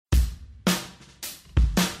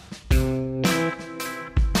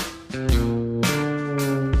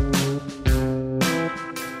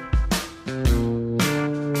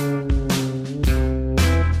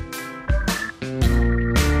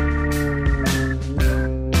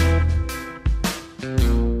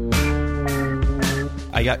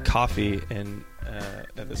I got coffee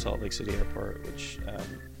at the Salt Lake City airport, which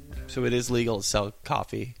so it is legal to sell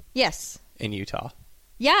coffee. Yes. In Utah.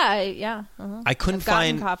 Yeah. Uh-huh. I couldn't I've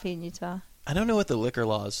gotten find coffee in Utah. I don't know what the liquor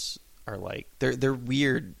laws are like. They're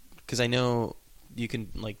weird because I know you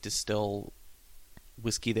can like distill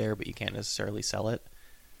whiskey there, but you can't necessarily sell it.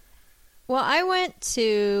 Well, I went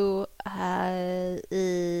to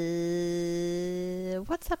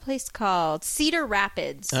what's that place called? Cedar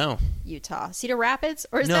Rapids, Utah. Cedar Rapids,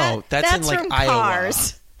 or is that's in like from Iowa?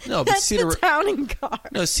 Cars. No, but that's the town in Cars.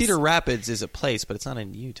 No, Cedar Rapids is a place, but it's not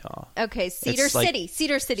in Utah. Okay, Cedar City,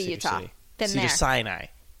 Utah. Been Cedar there. Sinai.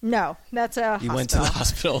 No, that's a hospital. You went to the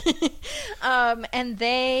hospital. And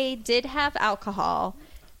they did have alcohol,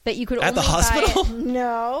 but you could only at the hospital. Buy it.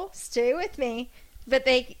 No, stay with me. But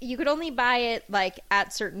you could only buy it like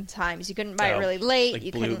at certain times. You couldn't buy it really late. Like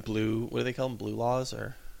you blue. What do they call them? Blue laws,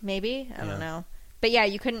 or maybe I don't know. But yeah,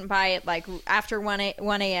 you couldn't buy it like after 1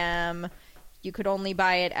 a.m. You could only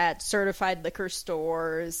buy it at certified liquor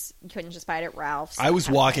stores. You couldn't just buy it at Ralph's. I was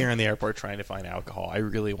walking around the airport trying to find alcohol. I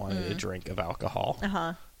really wanted a drink of alcohol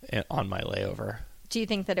on my layover. Do you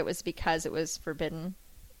think that it was because it was forbidden?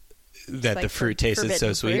 That like the fruit tasted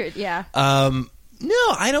so sweet? Fruit, yeah. No,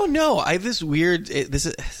 I don't know. I have this weird. This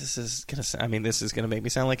is gonna make me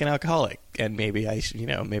sound like an alcoholic, and maybe I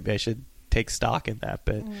should take stock in that.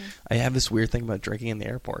 But I have this weird thing about drinking in the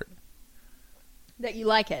airport. That you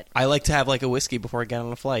like it. I like to have like a whiskey before I get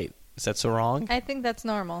on a flight. Is that so wrong? I think that's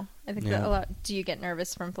normal. I think that a lot. Do you get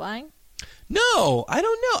nervous from flying? No, I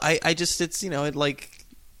don't know. I just it's you know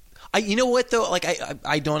what though, like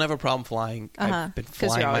I don't have a problem flying. I've been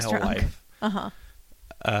flying my whole life.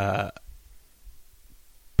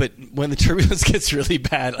 But when the turbulence gets really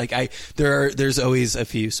bad, like there's always a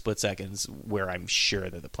few split seconds where I'm sure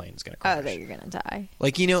that the plane's going to crash. Oh, that you're going to die.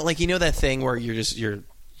 Like you know that thing where you're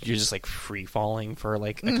just like free falling for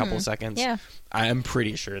like a couple of seconds. Yeah, I'm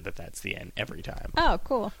pretty sure that that's the end every time. Oh,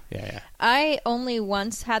 cool. Yeah. I only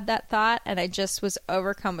once had that thought, and I just was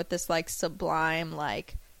overcome with this like sublime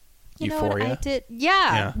like. Euphoria? Know what I did?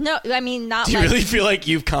 Yeah. No, I mean, not Do you really feel like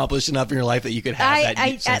you've accomplished enough in your life that you could have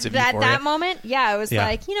that sense of euphoria? At that moment, I was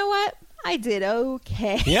like, you know what? I did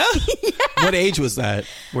okay. Yeah? What age was that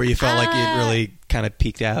where you felt like it really kind of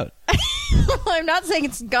peaked out? Well, I'm not saying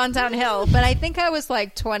it's gone downhill, but I think I was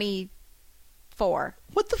like 24.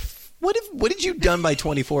 What did you done by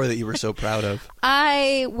 24 that you were so proud of?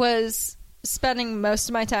 I was spending most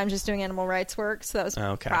of my time just doing animal rights work, so that was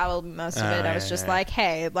probably most of it. I was just like,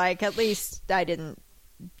 hey, like at least I didn't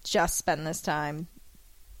just spend this time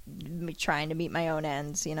trying to meet my own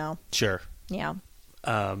ends, you know? Sure. Yeah.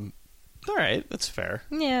 All right, that's fair.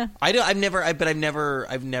 Yeah. I've never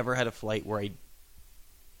had a flight where I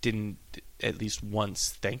didn't at least once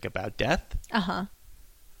think about death. Like,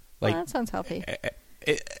 well, that sounds healthy.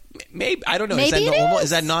 Maybe I don't know. Maybe is that normal? Is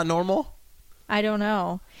that not normal? I don't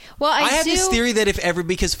know. Well, I have this theory that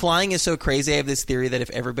because flying is so crazy, I have this theory that if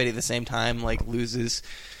everybody at the same time like loses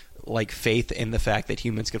like faith in the fact that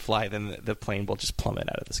humans could fly, then the plane will just plummet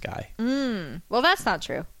out of the sky. Well, that's not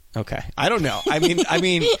true. Okay, I don't know. I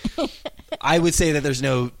mean, I would say that there's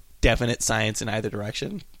no definite science in either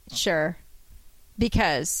direction. Sure,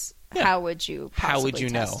 because how would you possibly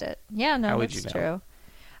test it? Yeah, no, that's true.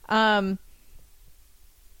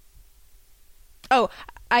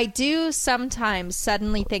 I do sometimes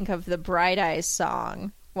suddenly think of the Bright Eyes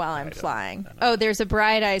song while I'm flying. There's a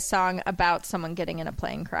Bright Eyes song about someone getting in a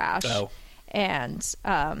plane crash. And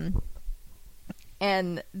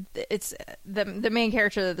it's the main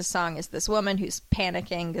character of the song is this woman who's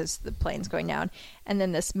panicking because the plane's going down. And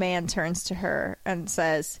then this man turns to her and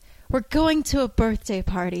says, "We're going to a birthday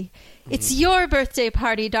party. It's your birthday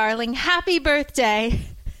party, darling. Happy birthday.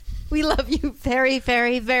 We love you very,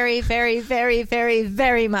 very, very, very, very, very,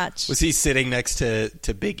 very much." Was he sitting next to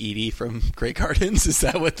Big Edie from Grey Gardens? Is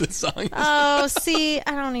that what the song is? Oh, see,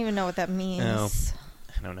 I don't even know what that means. No,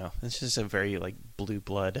 I don't know. It's just a very like blue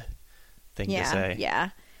blood thing to say.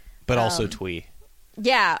 Yeah. But also twee.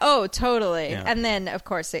 Yeah. Oh, totally. Yeah. And then, of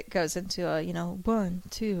course, it goes into a 1,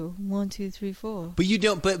 2, 1, 2, 3, 4. But you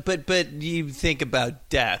don't. But you think about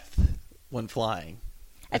death when flying.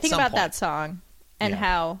 I think about that song and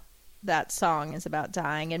how that song is about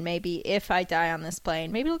dying, and maybe if I die on this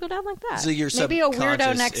plane, maybe it'll go down like that. So your maybe a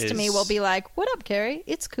weirdo next to me will be like, "What up, Carrie?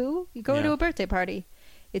 It's cool. You go to a birthday party.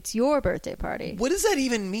 It's your birthday party." What does that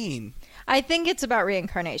even mean? I think it's about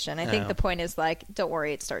reincarnation. I think the point is like, don't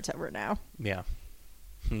worry, it starts over now. Yeah.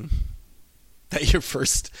 That your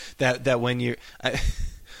first that when you,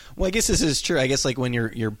 well, I guess this is true. I guess like when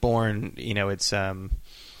you're born, it's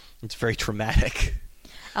very traumatic.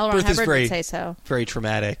 L. Ron birth is Hubbard very, would say so. very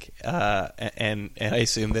traumatic. And I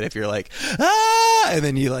assume that if you're like, and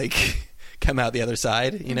then you like come out the other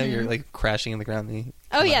side, you know, you're like crashing in the ground.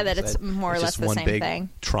 Oh yeah, that it's more or less the same thing.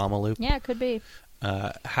 Trauma loop. Yeah, it could be.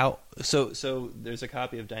 So there's a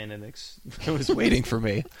copy of Dianetics that was waiting for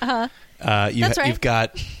me. That's right. You've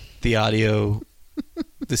got the audio,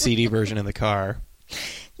 the CD version in the car.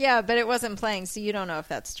 Yeah, but it wasn't playing, so you don't know if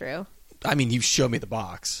that's true. I mean, you showed me the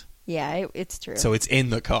box. Yeah, it's true. So it's in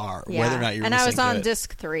the car, yeah. whether or not you're and listening I was on to it.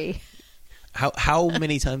 disc 3. How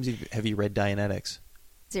many times have you read Dianetics?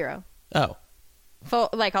 0. Oh. Full,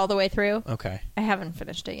 like all the way through? Okay. I haven't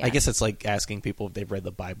finished it yet. I guess it's like asking people if they've read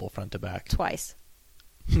the Bible front to back. Twice.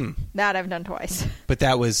 That I've done twice. But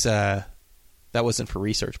that wasn't for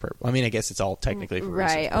research purposes. I mean, I guess it's all technically for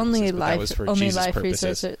research purposes. Only but life, that was for only Jesus life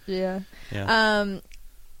purposes. research. Yeah. Yeah.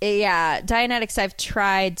 Yeah, Dianetics I've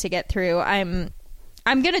tried to get through. I'm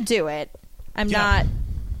gonna do it. I'm not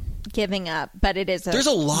giving up, but it is There's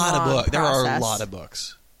a lot of books. There are a process. lot of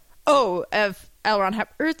books. Oh, of L. Ron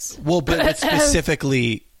Hubbard's? Well, but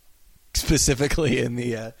specifically in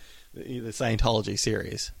the Scientology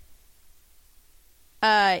series.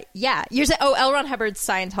 Yeah. You're saying, L. Ron Hubbard's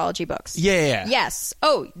Scientology books. Yeah. Yes.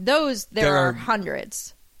 Oh, those, there are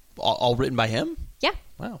hundreds. All written by him? Yeah.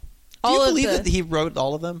 Wow. Do you believe that he wrote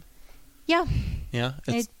all of them? Yeah. Yeah?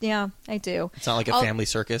 I do. It's not like a family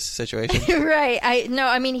circus situation? Right.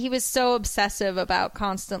 I mean, he was so obsessive about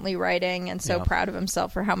constantly writing and so proud of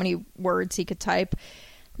himself for how many words he could type.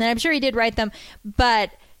 And I'm sure he did write them. But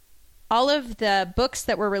all of the books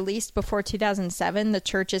that were released before 2007, the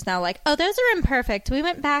church is now like, oh, those are imperfect. We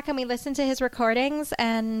went back and we listened to his recordings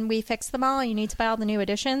and we fixed them all. You need to buy all the new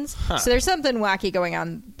editions. Huh. So there's something wacky going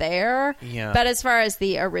on there. Yeah. But as far as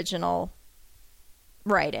the original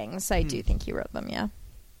writings, I do think he wrote them, yeah.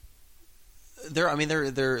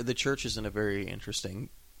 The church is in a very interesting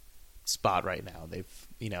spot right now. They've,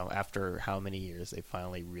 after how many years, they've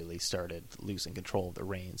finally really started losing control of the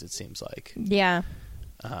reins, it seems like. Yeah.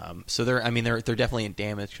 So they're definitely in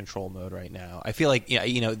damage control mode right now. I feel like,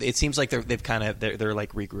 it seems like they're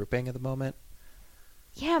like regrouping at the moment.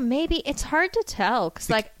 Yeah, maybe it's hard to tell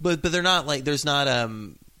because but they're not like there's not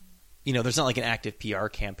like an active PR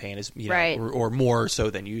campaign as right. or more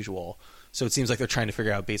so than usual. So it seems like they're trying to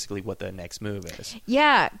figure out basically what the next move is.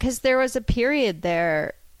 Yeah, because there was a period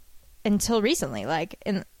there until recently,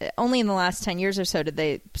 only in the last 10 years or so did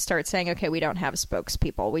they start saying, okay, we don't have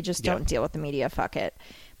spokespeople. We just don't deal with the media. Fuck it.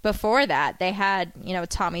 Before that, they had,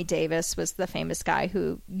 Tommy Davis was the famous guy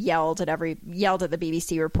who yelled at the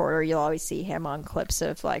BBC reporter. You'll always see him on clips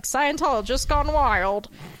of Scientologist gone wild.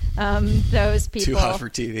 Those people. Too hot for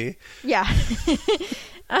TV. Yeah.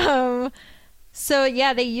 So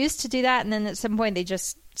yeah, they used to do that. And then at some point they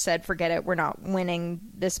just said, forget it. We're not winning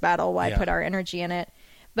this battle. Why put our energy in it?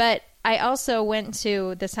 But I also went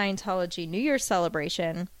to the Scientology New Year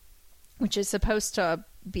celebration, which is supposed to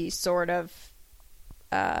be sort of,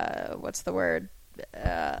 what's the word?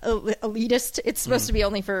 Elitist. It's supposed to be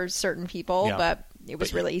only for certain people, but it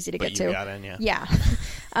was really easy to get to. Got in,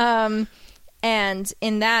 yeah. And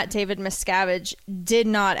in that, David Miscavige did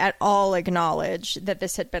not at all acknowledge that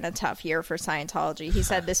this had been a tough year for Scientology. He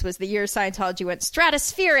said this was the year Scientology went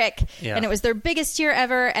stratospheric, and it was their biggest year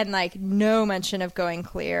ever, and no mention of going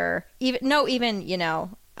clear. Even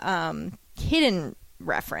hidden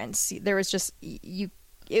reference. There was just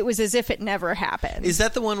it was as if it never happened. Is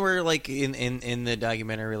that the one where in the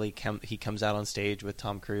documentary he comes out on stage with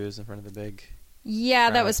Tom Cruise in front of the big... Yeah,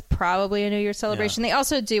 that was probably a New Year's celebration. They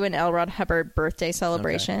also do an L. Ron Hubbard birthday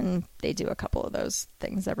celebration. Okay. They do a couple of those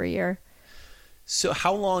things every year. So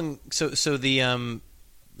how long?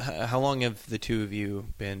 How long have the two of you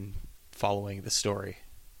been following the story?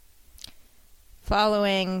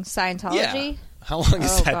 Following Scientology? Yeah. How long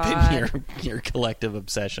has that been your collective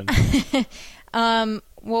obsession? Well,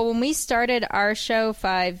 when we started our show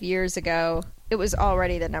 5 years ago, it was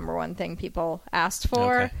already the number one thing people asked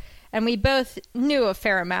for. Okay. And we both knew a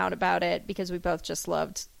fair amount about it because we both just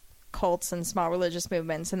loved cults and small religious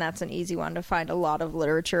movements, and that's an easy one to find a lot of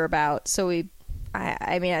literature about. So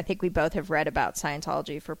I think we both have read about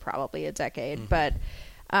Scientology for probably a decade, but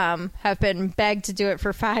have been begged to do it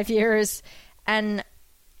for 5 years. And,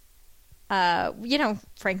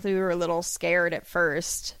 frankly, we were a little scared at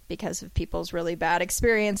first because of people's really bad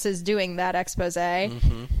experiences doing that expose.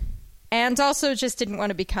 Mm-hmm. And also just didn't want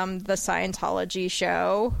to become the Scientology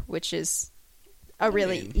show, which is a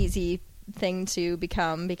really easy thing to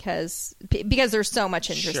become because there's so much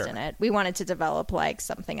interest in it. We wanted to develop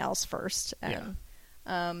something else first. And,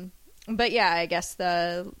 but yeah, I guess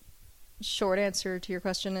the short answer to your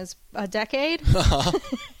question is a decade.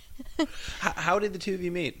 How did the two of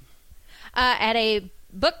you meet? At a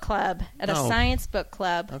book club, at a science book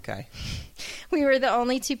club. Okay. We were the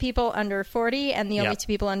only two people under 40 and the only two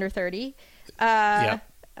people under 30. Yeah.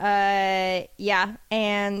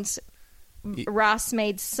 And Ross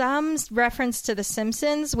made some reference to The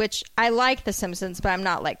Simpsons, which I like The Simpsons, but I'm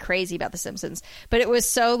not like crazy about The Simpsons. But it was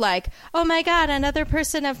so like, oh my God, another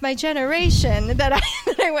person of my generation that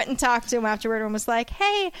I went and talked to him afterward and was like,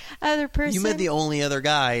 hey, other person. You met the only other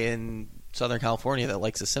guy in Southern California that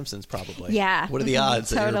likes The Simpsons, probably. Yeah. What are the odds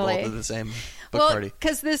that you're both at the same book party?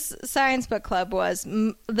 Because this science book club was,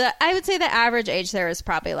 I would say the average age there is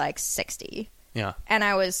probably like 60. Yeah. And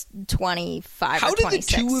I was 25 How or 26.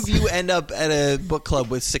 did the two of you end up at a book club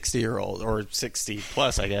with 60-year-olds, or 60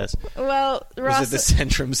 plus, I guess? Well, Ross... Was it the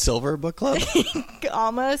Centrum Silver Book Club?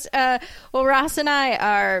 Almost. Well, Ross and I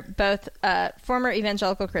are both former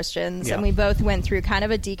evangelical Christians, and we both went through kind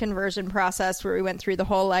of a deconversion process where we went through the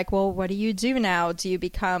whole, like, well, what do you do now? Do you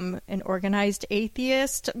become an organized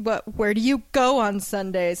atheist? Where do you go on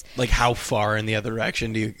Sundays? Like, how far in the other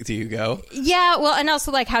direction do you go? Yeah, well, and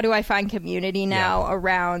also, like, how do I find community now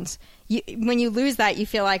around... when you lose that, you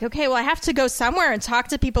feel like, okay, well, I have to go somewhere and talk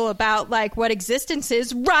to people about, like, what existence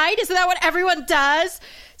is, right? Isn't that what everyone does?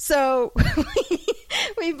 So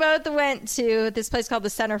we both went to this place called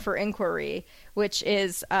the Center for Inquiry, which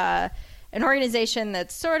is an organization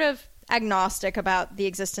that's sort of agnostic about the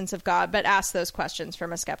existence of God, but asks those questions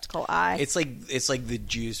from a skeptical eye. It's like the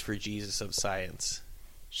Jews for Jesus of science.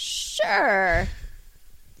 Sure.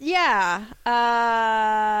 Yeah.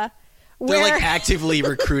 They're like actively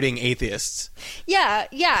recruiting atheists. Yeah.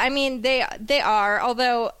 I mean, they are.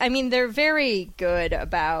 Although, I mean, they're very good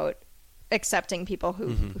about accepting people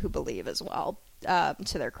who believe as well, to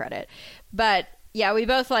their credit. But yeah, we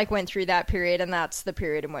both like went through that period, and that's the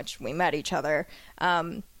period in which we met each other.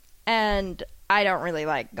 And I don't really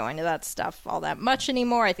like going to that stuff all that much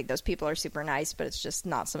anymore. I think those people are super nice, but it's just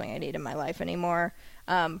not something I need in my life anymore.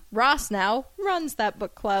 Ross now runs that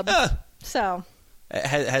book club, so.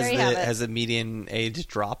 Has the median age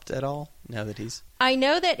dropped at all now that he's... I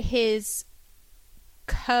know that his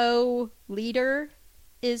co-leader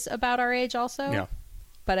is about our age also. Yeah.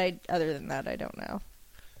 But other than that, I don't know.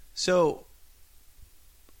 So,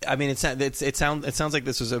 I mean, it sounds like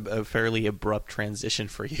this was a fairly abrupt transition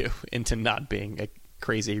for you into not being a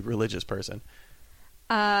crazy religious person.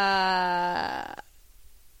 I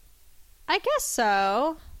guess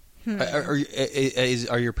so.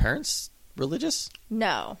 Are your parents religious?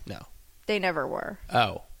 No. They never were.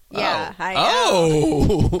 Oh. Yeah, I know.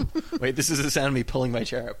 Oh! Wait, this is the sound of me pulling my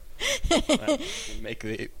chair up. Make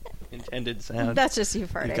the intended sound. That's just you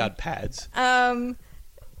farting. You've got pads.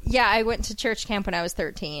 Yeah, I went to church camp when I was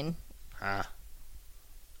 13. Ah.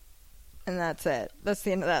 And that's it. That's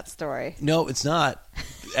the end of that story. No, it's not.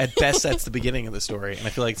 At best, that's the beginning of the story. And I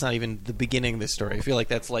feel like it's not even the beginning of the story. I feel like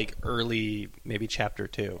that's like early, maybe chapter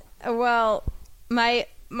 2. Well, my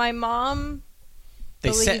mom...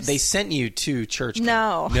 They sent you to church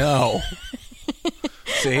camp. No.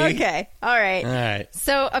 See? Okay. All right.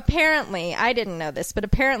 So apparently, I didn't know this, but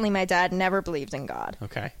apparently my dad never believed in God.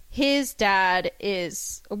 Okay. His dad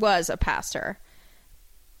was a pastor.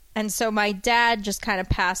 And so my dad just kind of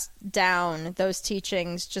passed down those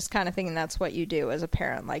teachings, just kind of thinking that's what you do as a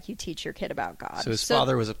parent, like you teach your kid about God. So his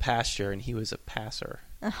father was a pastor and he was a passer.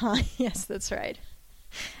 Yes, that's right.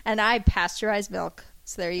 And I pasteurized milk.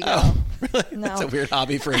 So there you go. Oh, really? No. That's a weird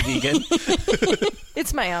hobby for a vegan.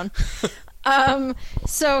 It's my own.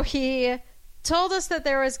 So he told us that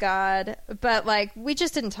there was God, but like we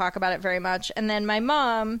just didn't talk about it very much. And then my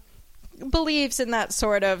mom believes in that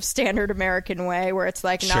sort of standard American way where it's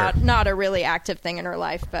like not a really active thing in her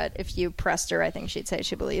life, but if you pressed her, I think she'd say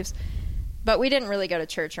she believes. But we didn't really go to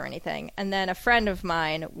church or anything. And then a friend of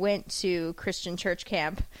mine went to Christian church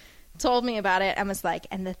camp, told me about it, and was like,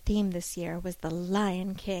 and the theme this year was The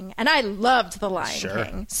Lion King. And I loved The Lion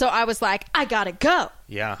King. So I was like, I gotta go.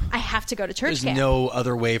 Yeah. I have to go to church camp. There's no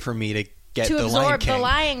other way for me to get The Lion King. To absorb The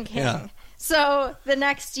Lion King. Yeah. So the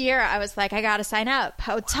next year I was like, I gotta sign up.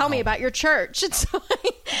 Tell me about your church. And so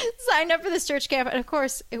I signed up for this church camp. And of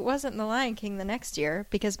course, it wasn't The Lion King the next year,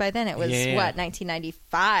 because by then it was,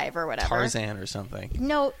 1995 or whatever. Tarzan or something.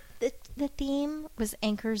 No, the theme was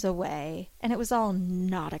Anchors Aweigh, and it was all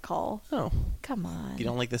nautical. Oh. Come on. You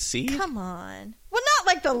don't like the sea? Come on. Well, not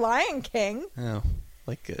like The Lion King. Oh.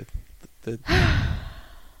 Like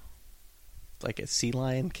like a sea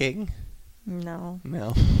lion king? No.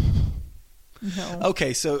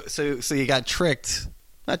 Okay, so you got tricked.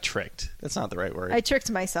 Not tricked. That's not the right word. I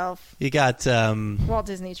tricked myself. You got... Walt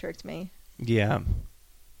Disney tricked me. Yeah.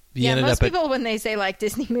 Most people, when they say like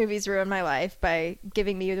Disney movies ruined my life by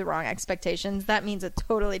giving me the wrong expectations, that means a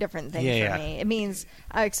totally different thing for me. It means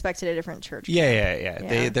I expected a different church.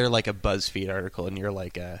 Yeah. They're like a BuzzFeed article, and you're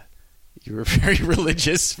like you were very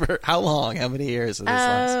religious for how long? How many years of this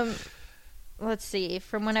last? Let's see.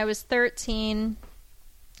 From when I was 13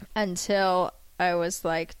 until I was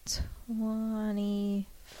like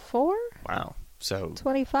 24. Wow. So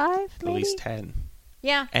 25, maybe? At least 10.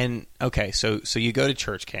 Yeah. And okay, so you go to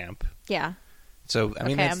church camp. Yeah. So I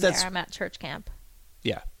mean, okay, that's I'm at church camp.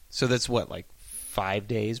 Yeah. So that's what, like 5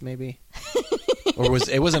 days, maybe? Or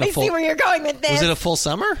wasn't a full? I see where you're going with this. Was it a full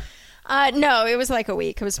summer? No, it was like a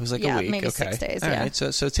week. It was like a week. Maybe okay. 6 days. All yeah. right.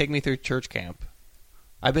 So take me through church camp.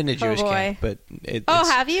 I've been to Jewish camp, but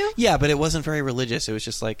have you? Yeah, but it wasn't very religious. It was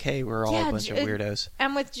just like, hey, we're all a bunch of weirdos.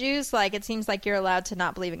 And with Jews, like, it seems like you're allowed to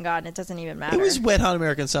not believe in God, and it doesn't even matter. It was wet hot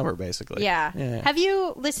American summer, basically. Yeah. Have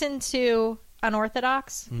you listened to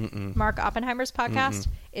Unorthodox? Mark Oppenheimer's podcast?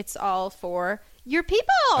 It's all for your people.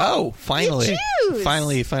 Oh, finally. The Jews.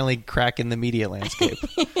 Finally cracking the media landscape.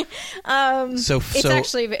 So it's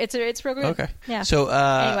actually it's real good. Okay. Yeah. So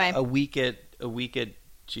anyway, a week at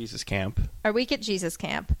Jesus camp. Our week at Jesus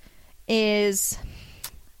camp is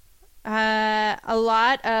a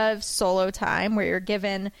lot of solo time where you're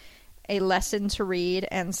given a lesson to read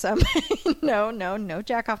and some no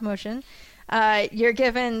jack off motion. You're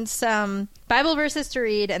given some Bible verses to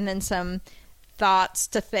read and then some thoughts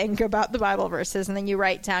to think about the Bible verses, and then you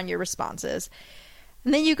write down your responses.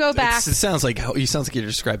 And then you go back. It sounds like you're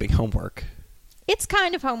describing homework. It's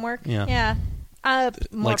kind of homework. Yeah. More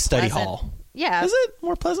like study pleasant. hall. Yeah. Is it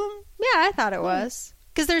more pleasant? Yeah, I thought it was.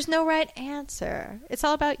 Because there's no right answer. It's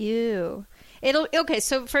all about you. Okay,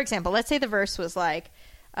 so for example, let's say the verse was like,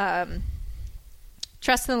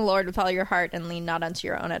 trust in the Lord with all your heart and lean not unto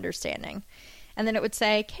your own understanding. And then it would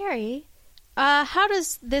say, Carrie, how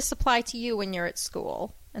does this apply to you when you're at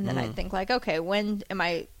school? And then I'd think like, okay, when am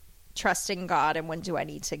I trusting God and when do I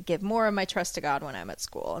need to give more of my trust to God when I'm at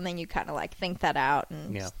school? And then you kind of like think that out.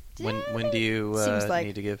 And when do you like,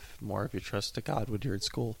 need to give more of your trust to God when you're at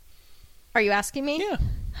school? Are you asking me? Yeah.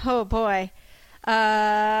 Oh boy. You've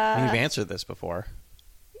answered this before.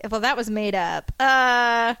 Well, that was made up.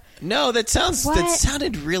 No, that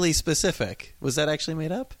sounded really specific. Was that actually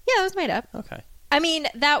made up? Yeah, it was made up. Okay. I mean,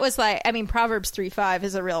 that was like, Proverbs 3:5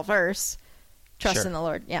 is a real verse. Trust in the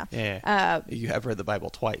Lord. Yeah. Yeah. You have read the Bible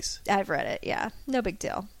twice. I've read it. Yeah. No big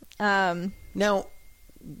deal. Now,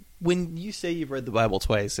 when you say you've read the Bible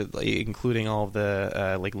twice, including all of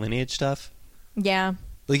the like lineage stuff, yeah,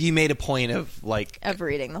 like you made a point of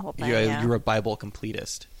reading the whole thing. You're a Bible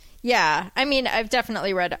completist. Yeah, I mean, I've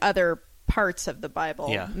definitely read other parts of the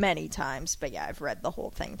Bible many times, but yeah, I've read the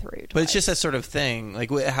whole thing through twice. But it's just that sort of thing.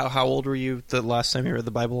 Like, how old were you the last time you read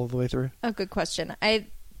the Bible all the way through? Oh, good question. I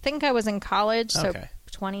think I was in college, so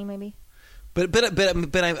 20 maybe. But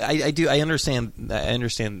I understand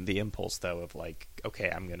the impulse though of like,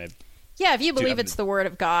 okay, I'm gonna. Yeah, if you believe it's the word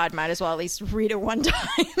of God, might as well at least read it one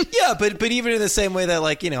time. Yeah, but even in the same way that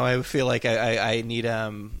like, I feel like I need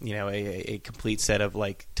a complete set of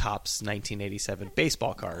like Topps 1987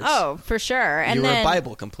 baseball cards. Oh, for sure. And you were a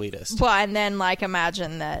Bible completist. Well, and then like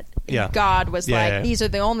imagine that God was these are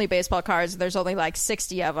the only baseball cards. There's only like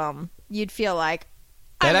 60 of them. You'd feel like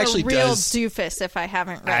I'm a real doofus if I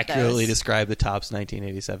haven't read accurately those. Describe the Topps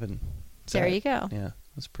 1987 set. There you go. Yeah.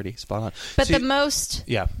 That's pretty spot on. But the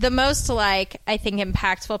most like I think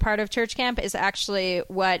impactful part of church camp is actually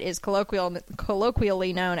what is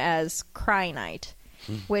colloquially known as cry night,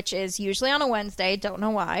 which is usually on a Wednesday. Don't know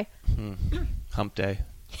why. Hump day.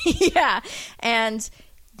 Yeah, and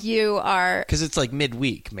you are because it's like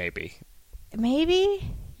midweek, maybe.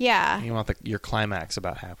 Yeah. You want your climax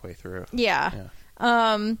about halfway through. Yeah.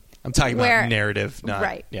 I'm talking about narrative, not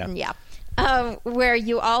right. Yeah. Where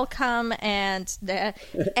you all come and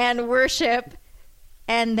worship,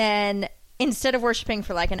 and then instead of worshiping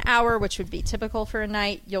for like an hour, which would be typical for a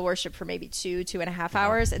night, you'll worship for maybe 2.5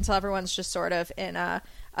 hours until everyone's just sort of in a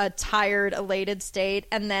tired, elated state,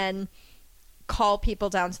 and then call people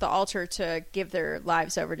down to the altar to give their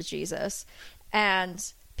lives over to Jesus. And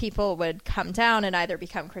people would come down and either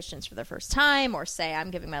become Christians for the first time or say, I'm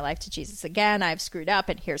giving my life to Jesus again. I've screwed up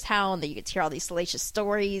and here's how. And then you get to hear all these salacious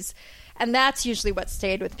stories. And that's usually what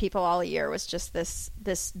stayed with people all year was just this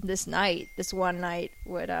night. This one night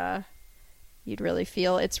would, you'd really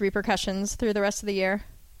feel its repercussions through the rest of the year.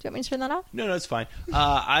 Do you want me to turn that off? No, it's fine.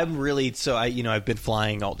 I'm really, I've been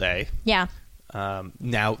flying all day. Yeah.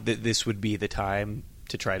 Now this would be the time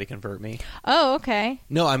to try to convert me. Oh, okay.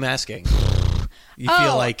 No, I'm asking. You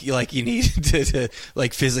feel like you need to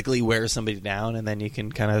like physically wear somebody down, and then you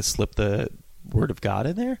can kind of slip the Word of God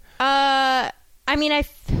in there? I mean,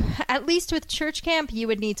 at least with church camp, you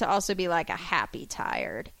would need to also be like a happy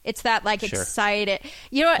tired. It's that like Sure. excited.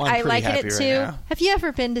 You know what? Well, I'm I pretty liken happy it right to. now. Have you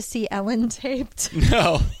ever been to see Ellen Taped?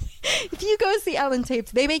 No. If you go see Ellen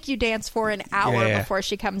Taped, they make you dance for an hour Yeah. before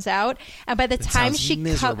she comes out, and by the time sounds she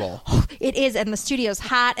miserable. it is, and the studio's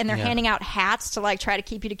hot, and they're Yeah. handing out hats to like try to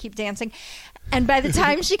keep you to keep dancing. And by the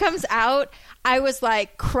time she comes out, I was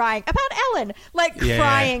like crying about Ellen, like Yeah.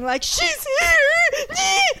 crying, like she's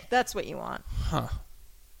here. That's what you want. Huh.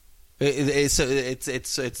 So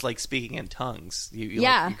it's like speaking in tongues. You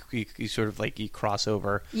Yeah. Like, you sort of like you cross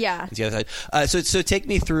over. Yeah. To the other side. So take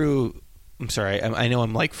me through. I'm sorry. I know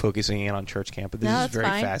I'm like focusing in on church camp, but this No, is that's very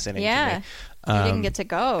fine. fascinating Yeah. to me. You didn't get to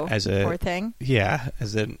go, as a poor thing. Yeah,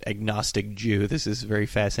 as an agnostic Jew, this is very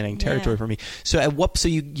fascinating territory Yeah. for me. So at what? So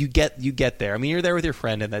you get there. I mean, you're there with your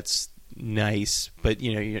friend, and that's nice. But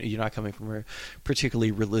you know, you're not coming from a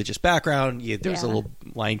particularly religious background. There's a Yeah. little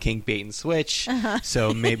Lion King bait and switch.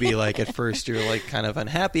 So maybe like at first you're like kind of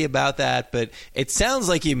unhappy about that, but it sounds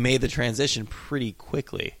like you made the transition pretty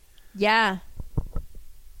quickly. Yeah.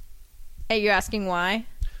 Are you asking why?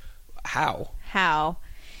 How? How?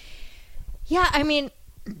 Yeah, I mean,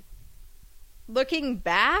 looking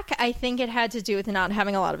back, I think it had to do with not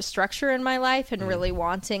having a lot of structure in my life and really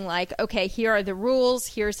wanting, like, okay, here are the rules.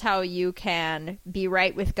 Here's how you can be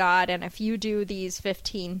right with God. And if you do these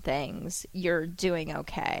 15 things, you're doing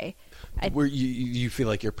okay. Where you feel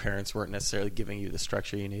like your parents weren't necessarily giving you the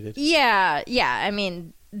structure you needed? Yeah. I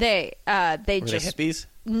mean, they Were just they hippies?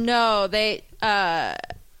 No,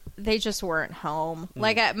 they just weren't home.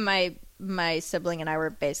 Like my sibling and I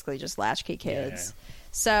were basically just latchkey kids. Yeah.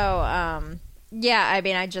 So yeah, I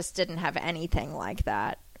mean, I just didn't have anything like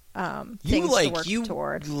that. Things to work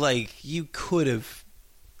toward. Like you could have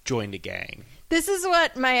joined a gang. This is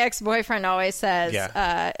what my ex-boyfriend always says.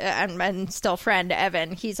 Yeah. And still friend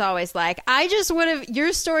Evan. He's always like, I just would have.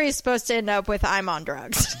 Your story is supposed to end up with I'm on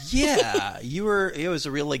drugs. Yeah, you were. It was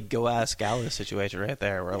a real like go ask Alice situation right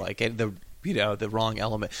there, where like the wrong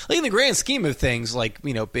element. Like in the grand scheme of things, like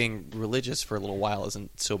being religious for a little while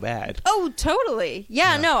isn't so bad. Oh, totally.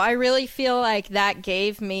 Yeah, no, I really feel like that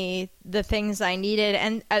gave me the things I needed.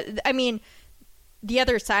 And I mean, the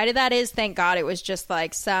other side of that is, thank God, it was just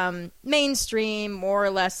like some mainstream, more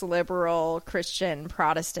or less liberal Christian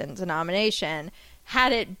Protestant denomination.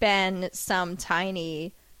 Had it been some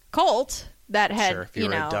tiny cult that had, Sure, if you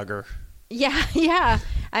were a Duggar. Yeah.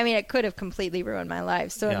 I mean, it could have completely ruined my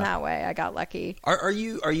life. So in Yeah. that way, I got lucky. Are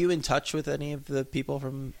you in touch with any of the people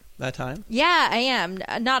from that time? Yeah, I am.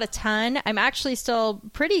 Not a ton. I'm actually still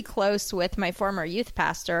pretty close with my former youth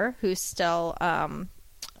pastor, who's still an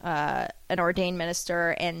ordained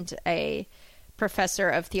minister and a professor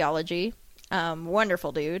of theology.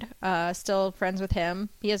 Wonderful dude. Still friends with him.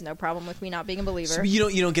 He has no problem with me not being a believer. So you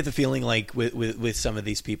don't get the feeling like with some of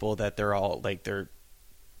these people that they're all like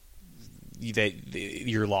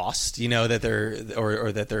you're lost, that they're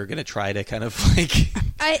or that they're going to try to kind of like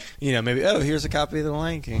maybe here's a copy of the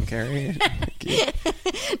Lion King, Carrie.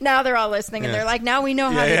 Now they're all listening and Yeah. they're like, now we know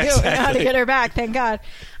how to do exactly. it, how to get her back. Thank God.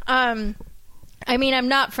 I mean, I'm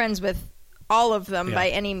not friends with all of them by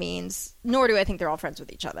any means, nor do I think they're all friends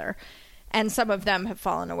with each other. And some of them have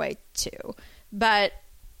fallen away too. But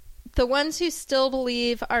the ones who still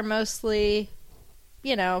believe are mostly,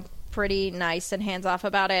 pretty nice and hands off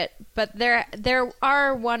about it. But there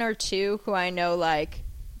are one or two who I know, like,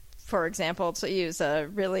 for example, to use a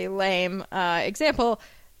really lame example,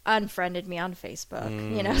 unfriended me on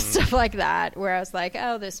Facebook, stuff like that, where I was like,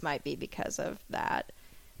 oh, this might be because of that.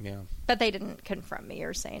 Yeah. But they didn't confront me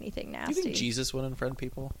or say anything nasty. Do you think Jesus would unfriend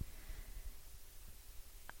people?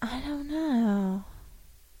 I don't know.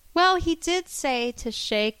 Well, he did say to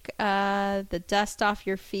shake the dust off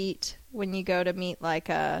your feet when you go to meet like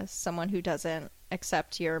someone who doesn't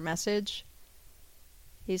accept your message.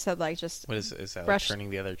 He said like just What is that? brush... Like turning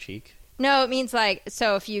the other cheek? No, it means like,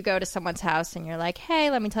 so if you go to someone's house and you're like,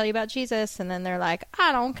 hey, let me tell you about Jesus, and then they're like,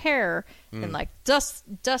 I don't care, and like dust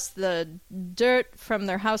the dirt from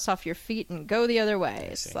their house off your feet and go the other way.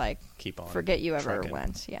 It's like, keep on. Forget you ever trucking.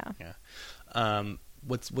 went. Yeah.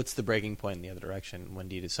 What's the breaking point in the other direction? When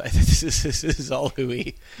do you decide that this is all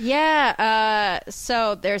hooey? Yeah.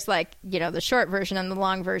 So there's like, the short version and the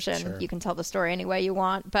long version. Sure. You can tell the story any way you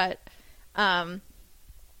want, but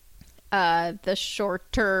the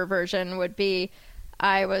shorter version would be,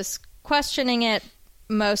 I was questioning it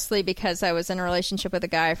mostly because I was in a relationship with a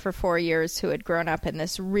guy for 4 years who had grown up in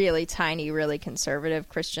this really tiny, really conservative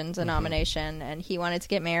Christian denomination, and he wanted to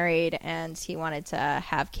get married and he wanted to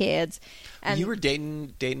have kids. And You were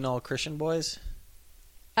dating all Christian boys?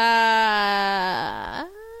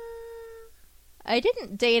 I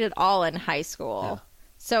didn't date at all in high school. Yeah.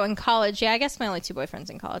 So in college, I guess my only 2 boyfriends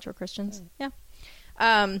in college were Christians. Yeah.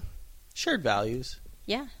 Shared values.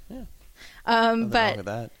 Yeah. Yeah. Nothing wrong But with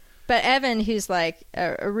that. But Evan, who's like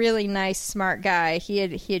a really nice, smart guy, he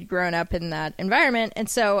had grown up in that environment, and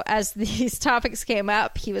so as these topics came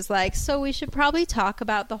up, he was like, "So we should probably talk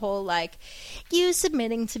about the whole like you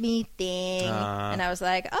submitting to me thing." And I was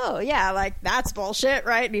like, "Oh yeah, like that's bullshit,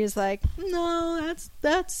 right?" And he was like, "No,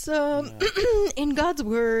 that's in God's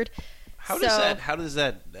word." How does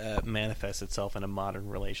that manifest itself in a modern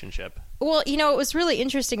relationship? Well, what was really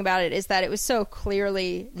interesting about it is that it was so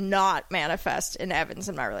clearly not manifest in Evan's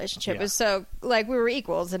and my relationship. Yeah. It was so, like, we were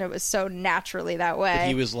equals, and it was so naturally that way. But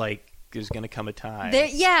he was like, there's going to come a time.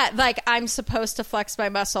 Like, I'm supposed to flex my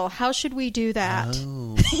muscle. How should we do that?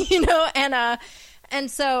 Oh.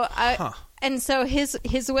 And so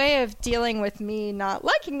his way of dealing with me not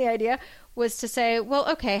liking the idea was to say, well,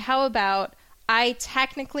 okay, how about I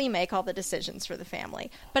technically make all the decisions for the family,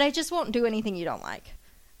 but I just won't do anything you don't like.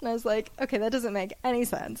 And I was like, okay, that doesn't make any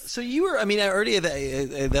sense. So you were, I mean, I already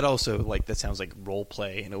that also like that sounds like role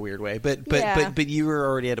play in a weird way, but you were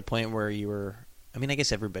already at a point where you were. I mean, I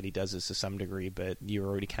guess everybody does this to some degree, but you were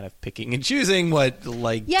already kind of picking and choosing what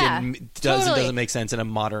like doesn't make sense in a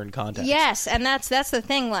modern context. Yes, and that's the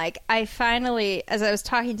thing. Like, I finally, as I was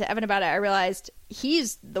talking to Evan about it, I realized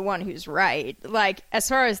he's the one who's right. Like, as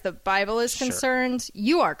far as the Bible is concerned,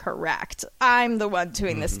 you are correct. I'm the one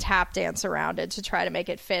doing this tap dance around it to try to make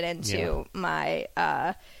it fit into my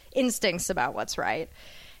instincts about what's right.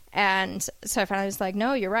 And so I finally was like,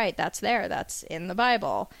 no, you're right. That's there. That's in the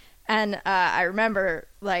Bible. And I remember,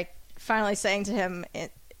 like, finally saying to him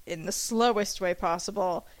in the slowest way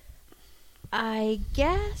possible, I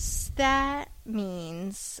guess that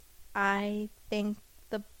means I think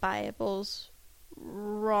the Bible's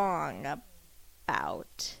wrong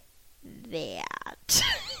about that.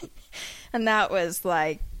 And that was,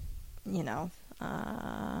 like,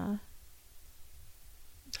 the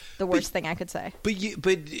worst thing I could say.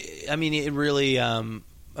 But I mean, it really. I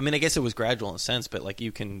mean, I guess it was gradual in a sense, but like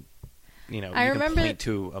you can. I remember, can point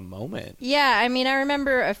to a moment. Yeah, I mean, I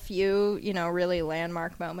remember a few, really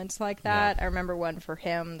landmark moments like that. Yeah. I remember one for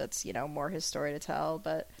him that's, more his story to tell.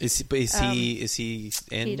 But is he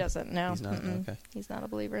in? He doesn't know. He's not. Okay. He's not a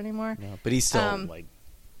believer anymore. No, but he's still like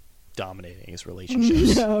dominating his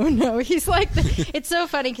relationships. No, he's like. It's so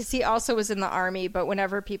funny because he also was in the army. But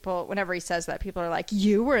whenever he says that, people are like,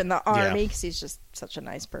 "You were in the army," because he's just such a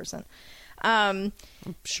nice person. I'm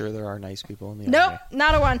sure there are nice people in the army. Nope,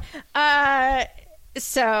 not a one.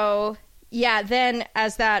 So, yeah, then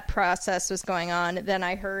as that process was going on, then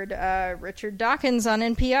I heard Richard Dawkins on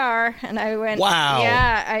NPR, and I went, wow.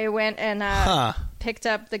 Yeah, I went and picked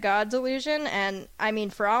up The God Delusion, and I mean,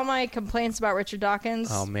 for all my complaints about Richard Dawkins,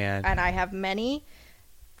 oh man, and I have many,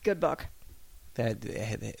 good book.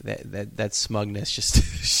 That smugness just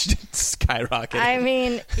skyrocketed. I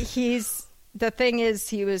mean, the thing is,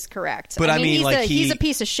 he was correct. But I mean, he's a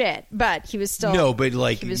piece of shit, but he was still... No, but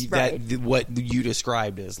like, he was that, right. what you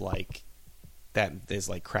described is like, that is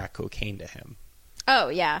like crack cocaine to him. Oh,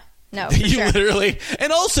 yeah. No, for you sure. literally...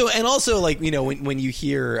 And also like, when you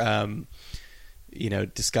hear,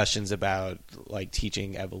 discussions about like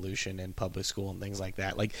teaching evolution in public school and things like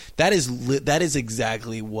that, like that is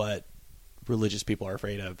exactly what religious people are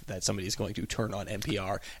afraid of, that somebody is going to turn on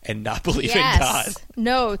NPR and not believe in God.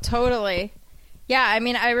 No, totally. Yeah, I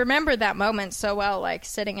mean, I remember that moment so well, like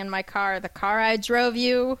sitting in my car, the car I drove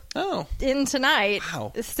you in tonight,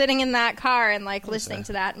 sitting in that car and like listening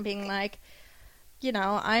to that and being like,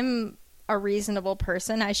 I'm a reasonable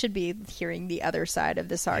person. I should be hearing the other side of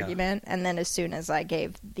this argument. And then as soon as I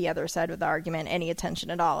gave the other side of the argument any attention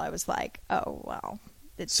at all, I was like, oh, well,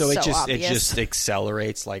 it's so it obvious. just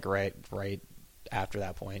accelerates like right after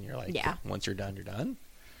that point. You're like, once you're done, you're done.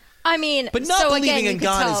 I mean, but not believing in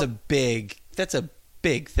God is that's a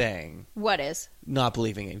big thing. What is? Not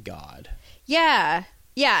believing in God. Yeah.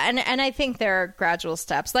 Yeah, and I think there are gradual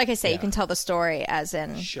steps. Like I say, you can tell the story as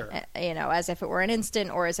in, as if it were an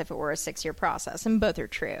instant or as if it were a 6-year process, and both are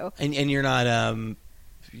true. And you're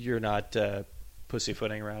not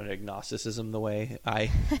pussyfooting around agnosticism the way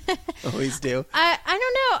I always do. I don't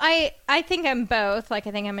know. I think I'm both. Like,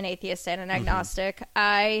 I think I'm an atheist and an agnostic.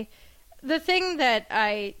 The thing that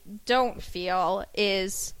I don't feel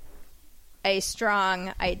is a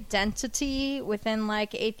strong identity within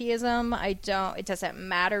like atheism. It doesn't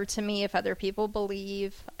matter to me if other people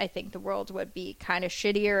believe. I think the world would be kind of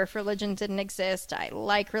shittier if religion didn't exist. I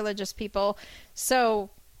like religious people. So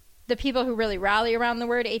the people who really rally around the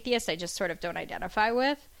word atheist, I just sort of don't identify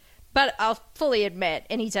with. But I'll fully admit,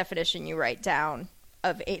 any definition you write down,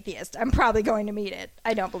 of atheist. I'm probably going to meet it.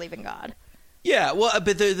 I don't believe in God. Yeah, well,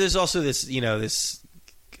 but there's also this, this.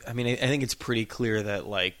 I mean, I think it's pretty clear that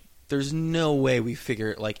like there's no way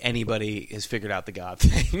like anybody has figured out the God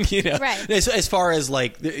thing, Right. As far as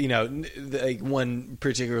like like one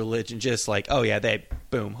particular religion, just like they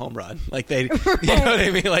boom home run, like they, Right. you know what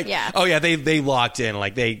I mean, like Yeah. they locked in,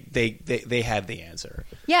 like they had the answer.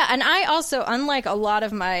 Yeah, and I also, unlike a lot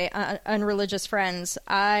of my unreligious friends,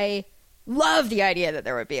 I love the idea that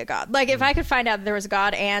there would be a God. Like, if I could find out that there was a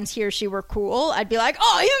God and he or she were cool, I'd be like,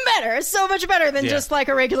 oh, even better. It's so much better than just like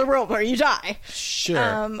a regular world where you die.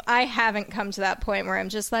 Sure. I haven't come to that point where I'm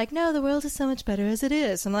just like, no, the world is so much better as it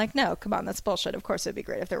is. I'm like, no, come on, that's bullshit. Of course it would be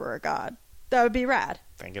great if there were a God. That would be rad.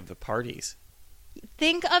 Think of the parties.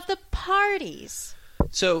 Think of the parties.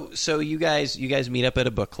 So you guys meet up at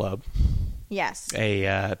a book club. Yes.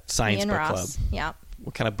 A science Me and book Ross. club. Yeah.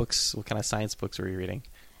 What kind of science books were you reading?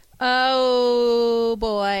 Oh,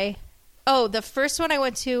 boy. Oh, the first one I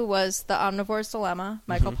went to was The Omnivore's Dilemma,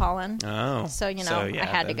 Michael Pollan. Oh. So, I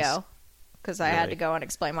had to go because I had to go and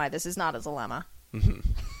explain why this is not a dilemma.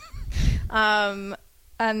 And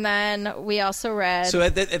then we also read... So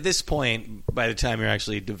at this point, by the time you're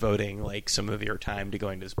actually devoting like some of your time to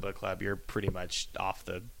going to this book club, you're pretty much off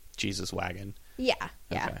the Jesus wagon. Yeah.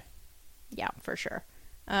 Okay. Yeah, for sure.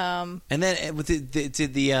 And then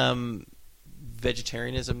did the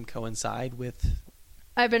vegetarianism coincide with...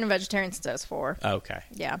 I've been a vegetarian since I was 4. Okay.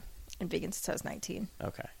 Yeah. And vegan since I was 19.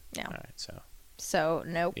 Okay. Yeah. All right. So,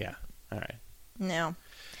 nope. Yeah. All right. No.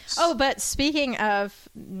 Oh, but speaking of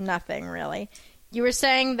nothing, really, you were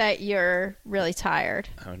saying that you're really tired.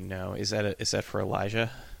 Oh no! Is that for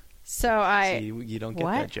Elijah? So you don't get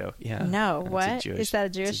what? that joke. Yeah. No. That's What? Jewish, Is that a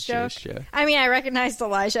Jewish joke? joke? I mean, I recognized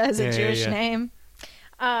Elijah as a Yeah, Jewish yeah. name.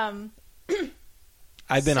 I've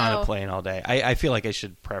been on a So- plane all day. I feel like I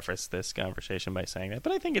should preface this conversation by saying that,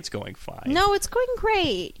 but I think it's going fine. No, it's going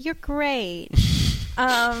great. You're great.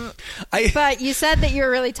 I But you said that you were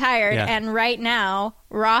really tired, Yeah. and right now,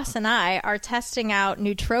 Ross and I are testing out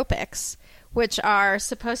nootropics, which are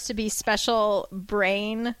supposed to be special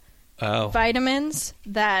brain vitamins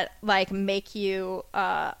that like make you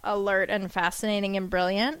alert and fascinating and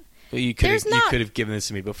brilliant. You could have given this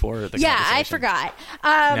to me before the Yeah, conversation. I forgot.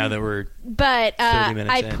 Now that we're But 30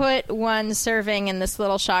 minutes I in. put one serving in this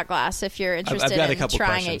little shot glass if you're I've interested got a in couple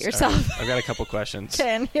trying questions. it yourself. All right. I've got a couple questions.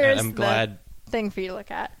 And here's I'm the glad. thing for you to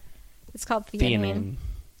look at. It's called theanine.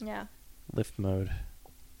 Yeah. Lift mode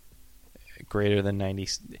greater than 90.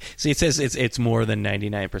 See, it says it's more than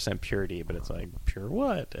 99% purity, but it's like pure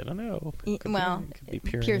what? I don't know. It could be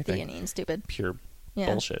pure anything. theanine, stupid. Pure Yeah.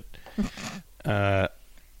 bullshit.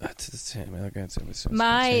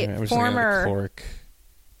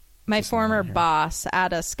 My former here. boss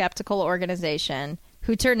at a skeptical organization,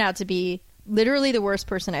 who turned out to be literally the worst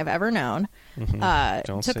person I've ever known, Don't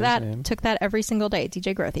took say his that name. took that every single day.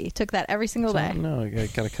 DJ Grothy took that every single day. No, I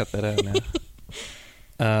gotta cut that out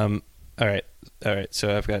now. All right.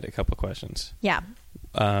 So I've got a couple questions. Yeah.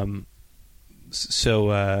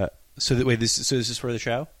 So this is for the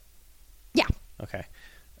show? Yeah. Okay.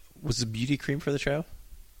 Was the beauty cream for the show?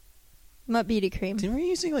 What beauty cream? Were you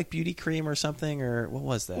using like beauty cream or something, or what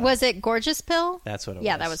was that? Was it Gorgeous Pill? That's what it was.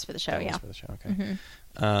 Yeah, that was for the show. That Yeah. was for the show. Okay.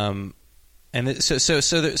 Mm-hmm. And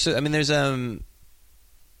so I mean, there's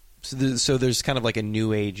so there's kind of like a new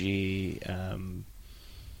agey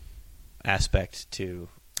aspect to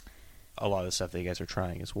a lot of the stuff that you guys are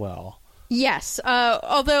trying as well. Yes.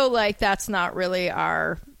 Although, like, that's not really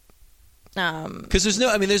our. Because there's no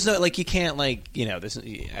like you can't like there's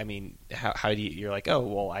I mean how do you're like, oh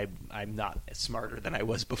well, I'm not smarter than I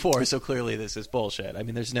was before, so clearly this is bullshit. I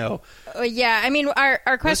mean there's no. Yeah, I mean our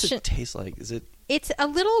What does question. it taste like? Is it? It's a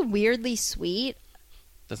little weirdly sweet.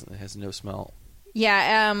 It has no smell.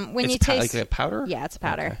 Yeah. When It's you taste like a powder. Yeah, it's a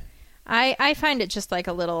powder. Okay. I find it just like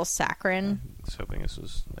a little saccharin. I was hoping this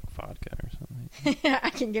was like vodka or something. I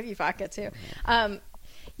can give you vodka too.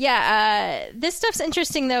 This stuff's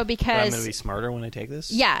interesting though But I'm because going to be smarter when I take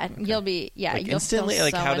this. yeah, Okay. you'll be Like you'll instantly? feel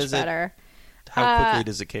Like, so how much does it- better. How quickly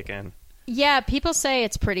does it kick in? Yeah, people say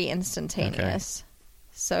it's pretty instantaneous.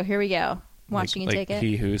 So here we go. Watching like you take it.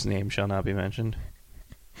 He whose name shall not be mentioned.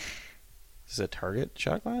 Is it Target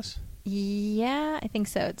shot glass? Yeah, I think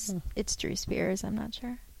so. It's Drew Spears. I'm not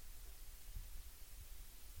sure.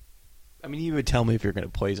 I mean, you would tell me if you're going to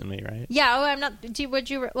poison me, right? Yeah. Oh, I'm not. Would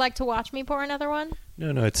you like to watch me pour another one?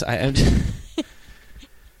 No. It's I'm.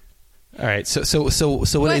 All right. So what?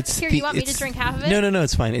 What? It's Here, you want me to drink half of it? No.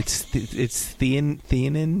 It's fine. It's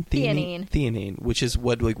theanine, which is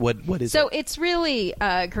what is it? So it's really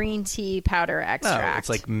green tea powder Oh, extract. it's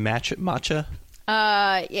like matcha.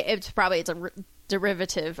 It's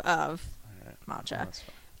derivative of Right. matcha. That's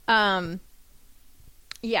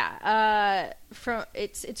fine.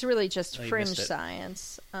 It's really just Oh, you fringe missed it.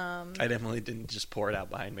 science. I definitely didn't just pour it out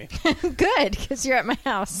behind me. Good, because you're at my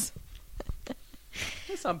house.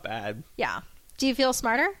 It's not bad. Yeah. Do you feel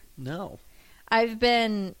smarter? No. I've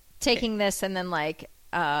been taking this and then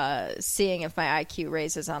seeing if my IQ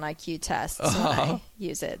raises on IQ tests when I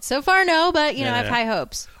use it. So far, no, but I have high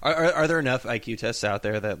hopes. Are there enough IQ tests out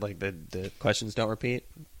there that like the questions don't repeat?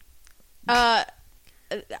 Are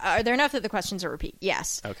there enough that the questions are repeat?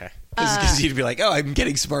 Yes. Okay. Because you'd be like, oh, I'm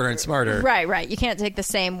getting smarter and smarter. Right. You can't take the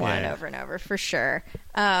same one Yeah. over and over for sure.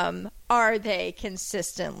 Are they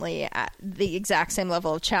consistently at the exact same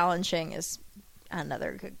level of challenging is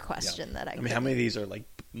another good question that I mean, how many of these are like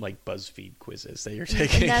BuzzFeed quizzes that you're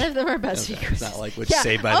taking? None of them are BuzzFeed Okay. quizzes. It's not like which Yeah.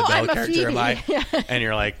 Saved by the Bell I'm a character am I? Phoebe. Yeah. And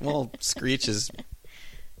you're like, well, Screech is...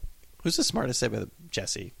 Who's the smartest Saved by the...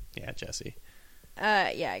 Jesse. Yeah, Jesse.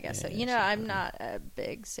 Yeah, I guess so. Yeah, I'm not a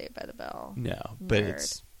big Saved by the Bell. No, but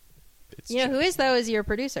Nerd. it's Who is though is your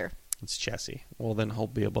producer? It's Jesse. Well, then he'll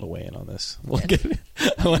be able to weigh in on this. We'll get.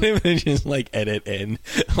 I want him to just like edit in,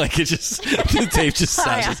 like it just the tape just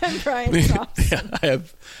Hi, sounds. I'm Brian Thompson. Yeah,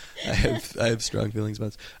 I have strong feelings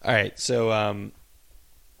about this. All right, so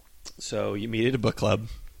you meet at a book club.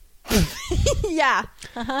 Yeah.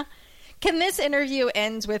 Uh-huh. Can this interview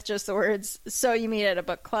end with just the words, so you meet at a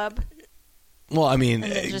book club? Well, I mean,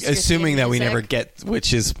 And then just assuming your that we music. never get,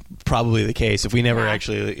 which is probably the case. If we never Yeah.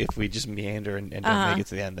 actually, if we just meander and don't make it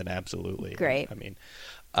to the end, then absolutely. Great. I mean,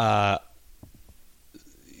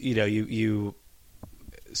 you.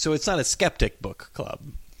 So it's not a skeptic book club,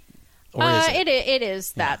 or is it? It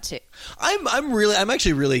is that too. I'm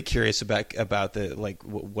actually really curious about the like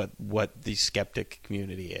what the skeptic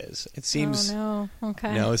community is. It seems. Oh no.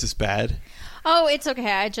 Okay. No, is this bad? Oh, it's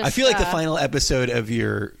okay. I feel like the final episode of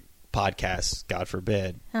your podcast, God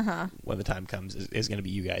forbid, Uh-huh. when the time comes, is going to be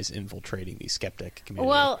you guys infiltrating the skeptic community.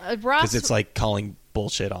 Well, Ross, because it's like calling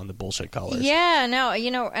bullshit on the bullshit callers. Yeah, no,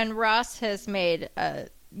 and Ross has made a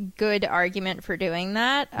good argument for doing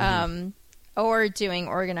that, or doing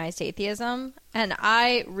organized atheism, and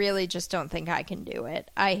I really just don't think I can do it.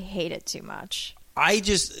 I hate it too much.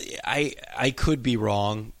 I could be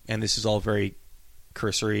wrong, and this is all very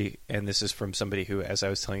cursory, and this is from somebody who, as I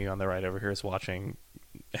was telling you on the ride over here,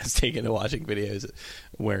 has taken to watching videos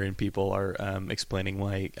wherein people are explaining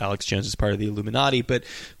why Alex Jones is part of the Illuminati, but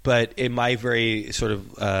in my very sort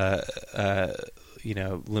of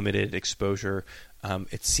limited exposure,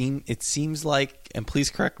 it seems like, and please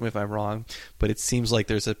correct me if I'm wrong, but it seems like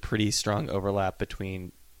there's a pretty strong overlap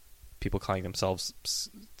between people calling themselves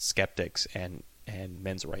skeptics and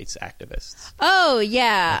men's rights activists. Oh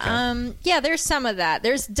yeah, Okay. yeah. There's some of that.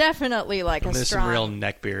 There's definitely like And a there's strong some real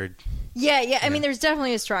neckbeard. Yeah. I mean, there's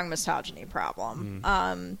definitely a strong misogyny problem.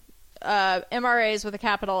 MRAs with a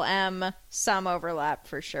capital M, some overlap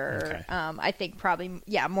for sure. Okay. I think probably,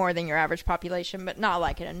 more than your average population, but not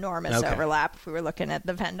like an enormous Okay. overlap if we were looking at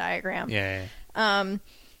the Venn diagram. Yeah.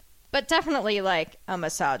 But definitely like a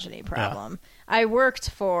misogyny problem. I worked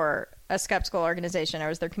for a skeptical organization. I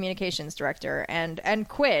was their communications director and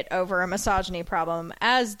quit over a misogyny problem,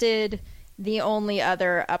 as did the only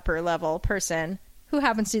other upper level person who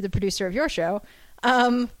happens to be the producer of your show,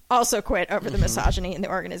 also quit over the misogyny in the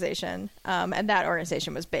organization. And that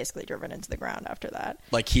organization was basically driven into the ground after that.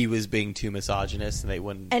 Like he was being too misogynist, and they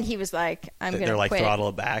wouldn't. And he was like, I'm going to They're like quit. throttle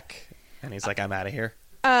it back, and he's like, I'm out of here.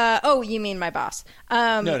 Oh, you mean my boss?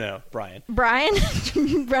 No, Brian. Brian?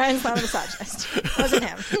 Brian's not a misogynist. Wasn't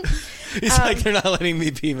him. He's like, they're not letting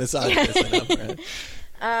me be misogynist enough.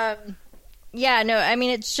 Right? Yeah, no, I mean,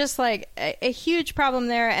 it's just like a huge problem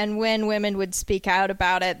there. And when women would speak out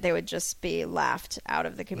about it, they would just be laughed out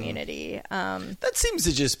of the community. That seems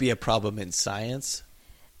to just be a problem in science.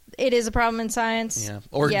 It is a problem in science. Yeah.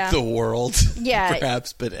 Or the world. Yeah.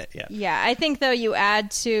 Perhaps, but yeah. Yeah, I think, though, you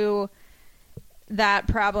add to that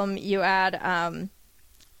problem, you add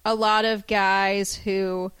a lot of guys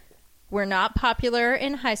who were not popular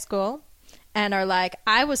in high school and are like,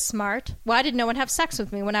 I was smart. Why did no one have sex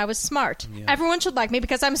with me when I was smart? Yeah. Everyone should like me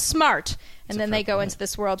because I'm smart. And That's then a they fair go point. into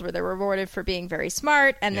this world where they're rewarded for being very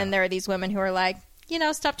smart. And then Yeah. there are these women who are like,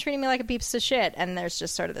 stop treating me like a piece of shit. And there's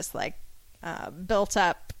just sort of this like built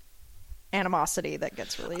up animosity that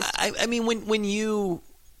gets released. I mean, when you...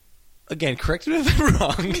 Again, correct me if I'm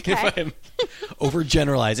wrong, Okay. if I'm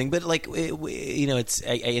overgeneralizing, but like it's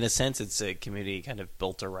in a sense, it's a community kind of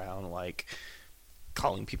built around like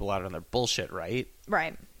calling people out on their bullshit, right?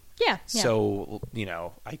 Right. Yeah. So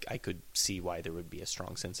I could see why there would be a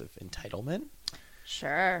strong sense of entitlement.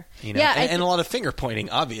 Sure. You know, Yeah, and a lot of finger pointing,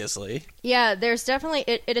 obviously. Yeah, there's definitely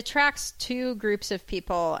it attracts two groups of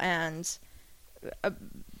people, and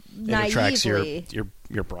naively, it attracts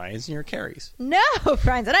your Brians and your Carries. No,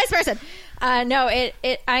 Brian's a nice person. No,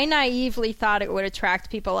 I naively thought it would attract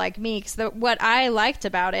people like me, because what I liked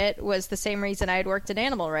about it was the same reason I had worked in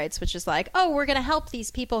animal rights, which is like, oh, we're going to help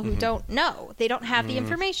these people who don't know, they don't have the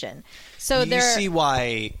information. So you see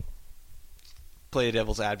why, play the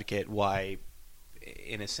devil's advocate, why,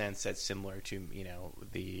 in a sense, that's similar to, you know,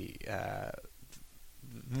 the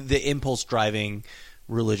impulse driving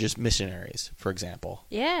religious missionaries, for example.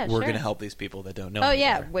 Yeah, we're sure. going to help these people that don't know. Oh,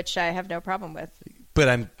 yeah, better. which I have no problem with. But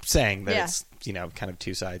I'm saying that Yeah. it's, you know, kind of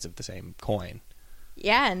two sides of the same coin.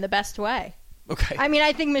 Yeah, in the best way. Okay. I mean,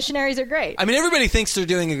 I think missionaries are great. I mean, everybody thinks they're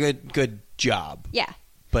doing a good job. Yeah.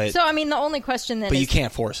 But So, I mean, the only question then but is... you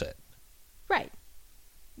can't force it. Right.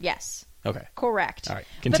 Yes. Okay. Correct. All right.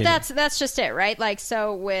 But Continue. that's just it, right? Like,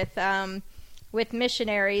 so with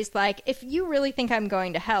missionaries, like, if you really think I'm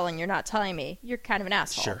going to hell and you're not telling me, you're kind of an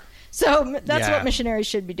asshole. Sure. So that's Yeah. what missionaries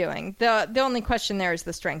should be doing. The only question there is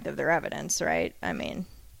the strength of their evidence, right? I mean,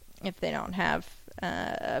 if they don't have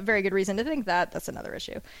a very good reason to think that, that's another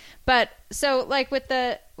issue. But so, like, with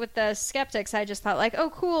the skeptics, I just thought, like,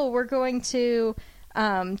 oh, cool, we're going to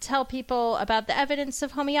tell people about the evidence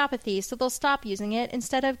of homeopathy so they'll stop using it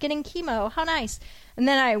instead of getting chemo. How nice. And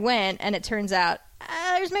then I went, and it turns out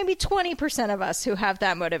there's maybe 20% of us who have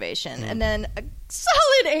that motivation. And then a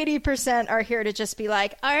solid 80% are here to just be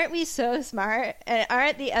like, aren't we so smart? And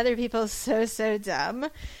aren't the other people so dumb?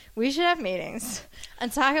 We should have meetings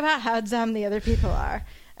and talk about how dumb the other people are.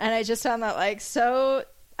 And I just found that, like, so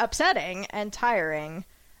upsetting and tiring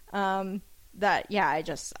that, yeah,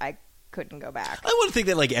 I couldn't go back. I want to think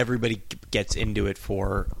that, like, everybody gets into it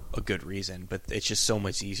for a good reason, but it's just so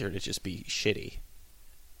much easier to just be shitty.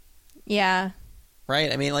 Yeah.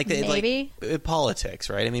 Right? I mean, like, Maybe. Politics,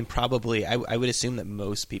 right? I mean, probably, I would assume that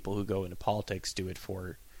most people who go into politics do it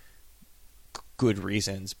for good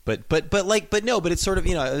reasons. But it's sort of,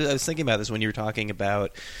 you know, I was thinking about this when you were talking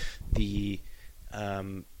about the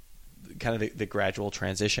kind of the gradual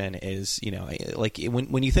transition is, you know, like,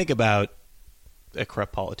 when you think about a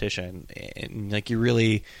corrupt politician, and, like, you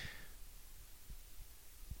really,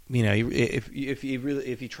 you know, if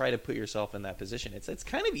you try to put yourself in that position, it's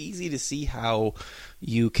kind of easy to see how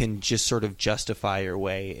you can just sort of justify your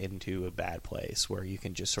way into a bad place where you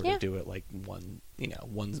can just sort of do it like one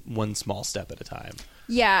small step at a time.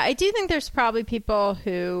 Yeah, I do think there's probably people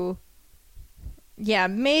who,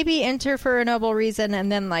 maybe enter for a noble reason,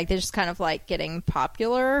 and then, like, they're just kind of, like, getting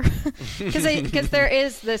popular because there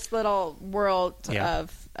is this little world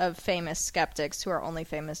of famous skeptics who are only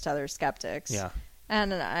famous to other skeptics. Yeah.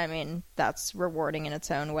 And, I mean, that's rewarding in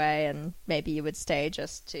its own way, and maybe you would stay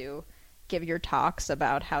just to give your talks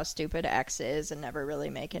about how stupid X is and never really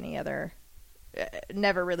make any other,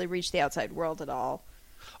 never really reach the outside world at all.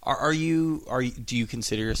 Do you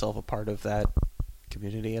consider yourself a part of that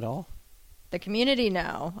community at all? The community,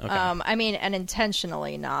 no. Okay. I mean, and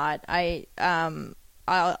intentionally not.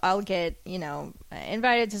 I'll get, you know,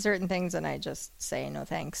 invited to certain things, and I just say no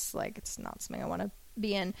thanks. Like, it's not something I want to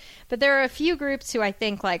be in. But there are a few groups who I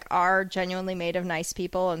think, like, are genuinely made of nice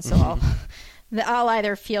people, and so I'll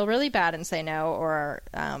either feel really bad and say no, or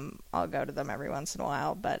I'll go to them every once in a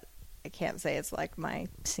while. But I can't say it's like my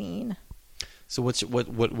scene. So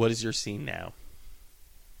what is your scene now?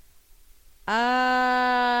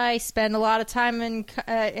 I spend a lot of time in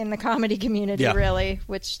the comedy community, really,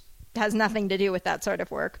 which has nothing to do with that sort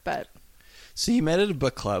of work. But so you met at a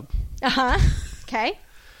book club. Okay.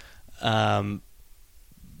 The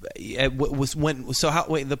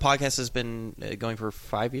podcast has been going for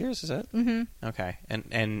 5 years, is it? Mm-hmm. Okay.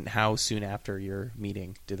 And how soon after your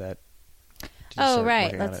meeting did you Oh, start right.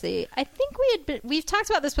 working on Let's it? see. I think we've talked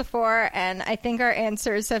about this before, and I think our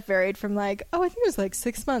answers have varied from, like, oh, I think it was like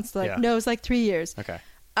 6 months, to, like, no, it was like 3 years. Okay.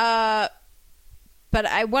 But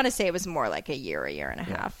I want to say it was more like a year and a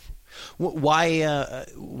half. Why?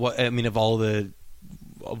 I mean, of all the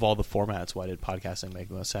formats, why did podcasting make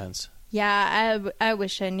the most sense? Yeah, I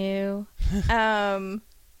wish I knew.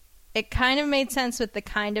 It kind of made sense with the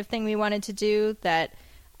kind of thing we wanted to do, that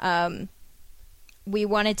we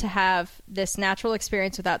wanted to have this natural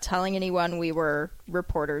experience without telling anyone we were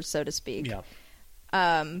reporters, so to speak. Yeah.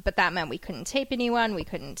 But that meant we couldn't tape anyone. We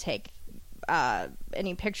couldn't take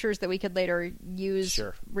any pictures that we could later use.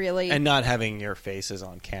 Sure. Really. And not having your faces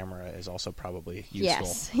on camera is also probably useful.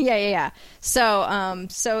 Yes. Yeah.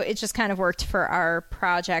 So it just kind of worked for our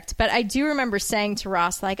project. But I do remember saying to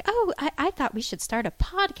Ross, like, oh, I thought we should start a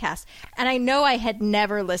podcast. And I know I had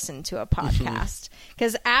never listened to a podcast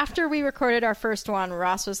Because after we recorded our first one,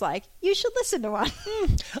 Ross was like, you should listen to one. I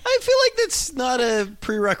feel like that's not a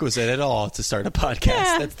prerequisite at all to start a podcast.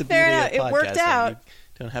 Yeah, That's the beauty of podcasting. it worked out. You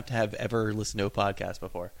don't have to have ever listened to a podcast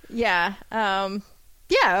before. Yeah.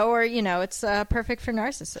 Yeah, or, it's perfect for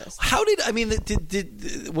narcissists. How did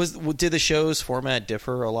the show's format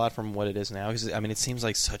differ a lot from what it is now? Because it seems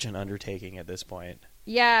like such an undertaking at this point.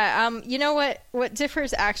 Yeah, what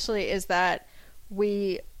differs actually is that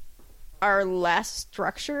we are less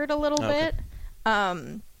structured a little bit,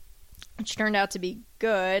 which turned out to be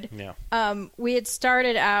good. Yeah. We had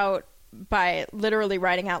started out by literally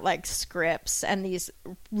writing out like scripts and these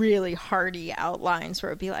really hardy outlines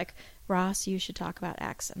where it'd be like, Ross, you should talk about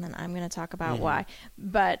X, and then I'm going to talk about Y.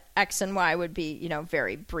 But X and Y would be,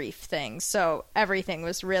 very brief things. So everything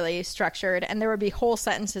was really structured, and there would be whole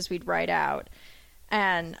sentences we'd write out.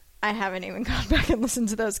 And I haven't even gone back and listened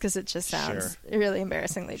to those because it just sounds really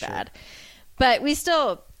embarrassingly bad. But we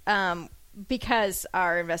still, because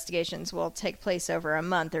our investigations will take place over a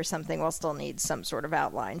month or something, we'll still need some sort of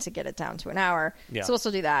outline to get it down to an hour. Yeah. So we'll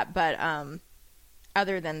still do that. But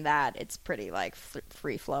other than that, it's pretty like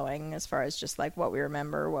free-flowing as far as just like what we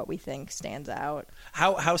remember, what we think stands out.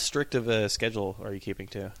 How strict of a schedule are you keeping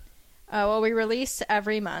to? Well, we release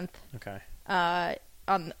every month. Okay.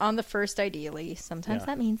 On the first, ideally. Sometimes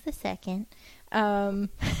that means the second. And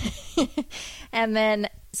then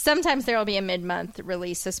sometimes there will be a mid-month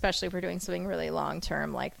release, especially if we're doing something really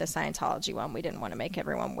long-term, like the Scientology one. We didn't want to make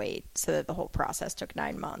everyone wait, so that the whole process took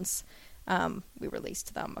 9 months. We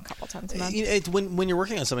released them a couple times a month. When you're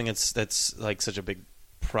working on something that's like such a big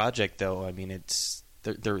project, though, it's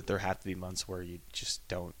there have to be months where you just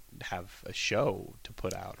don't have a show to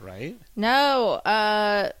put out, right? No,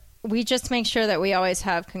 we just make sure that we always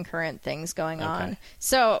have concurrent things going on.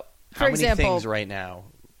 So, for example, how many things right now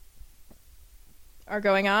are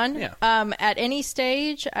going on? Yeah. At any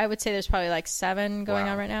stage, I would say there's probably like 7 going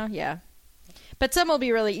on right now. Yeah. But some will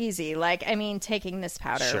be really easy. Like, taking this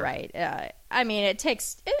powder, right? It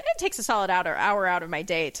takes a solid hour out of my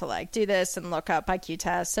day to like do this and look up IQ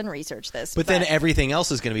tests and research this. But then everything else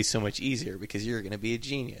is going to be so much easier because you're going to be a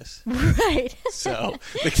genius, right? So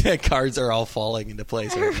the cards are all falling into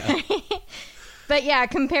place right now. But yeah,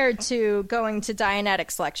 compared to going to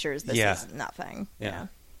Dianetics lectures, this is nothing. Yeah.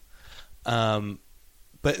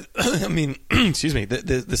 But excuse me.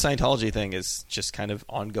 The Scientology thing is just kind of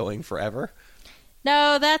ongoing forever.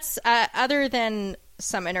 No, that's other than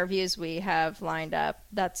some interviews we have lined up.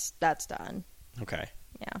 That's done. Okay.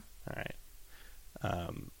 Yeah. All right.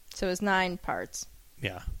 So it was 9 parts.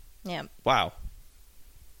 Yeah. Yeah. Wow.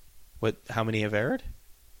 How many have aired?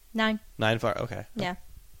 9. 9 okay. Yeah.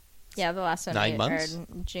 Yeah, the last one 9 months?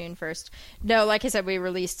 aired June 1st. No, like I said, we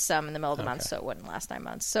released some in the middle of the month, so it wouldn't last 9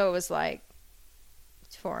 months. So it was like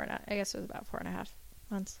 4.5. I guess it was about 4.5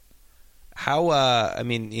 months. How,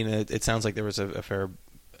 it sounds like there was a fair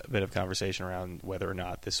bit of conversation around whether or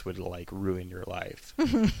not this would like ruin your life.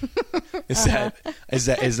 Is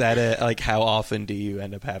that how often do you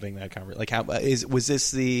end up having that conversation? Like was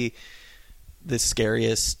this the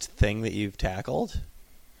scariest thing that you've tackled?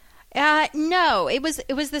 No, it was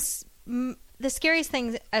the scariest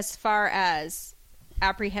thing as far as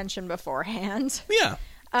apprehension beforehand. Yeah.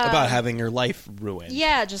 About having your life ruined.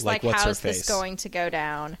 Yeah, just like how's this going to go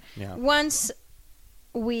down? Yeah. Once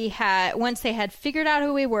they had figured out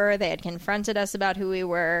who we were, they had confronted us about who we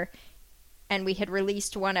were, and we had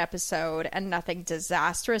released 1 episode and nothing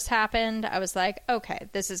disastrous happened, I was like, okay,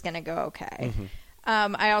 this is going to go okay. Mm-hmm.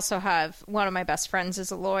 I also have one of my best friends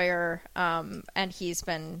is a lawyer, and he's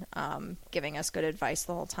been giving us good advice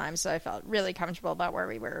the whole time, so I felt really comfortable about where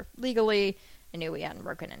we were legally. I knew we hadn't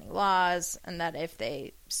broken any laws, and that if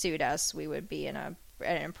they sued us, we would be in a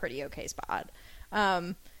pretty okay spot.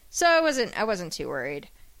 So I wasn't too worried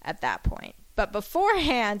at that point. But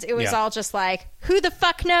beforehand, it was all just like, who the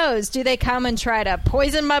fuck knows? Do they come and try to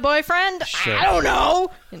poison my boyfriend? Sure. I don't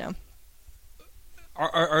know.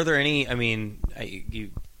 Are there any?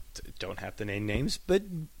 You don't have to name names, but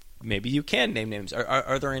maybe you can name names.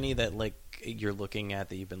 Are there any that like you're looking at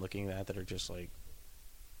that you've been looking at that are just like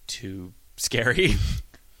too scary?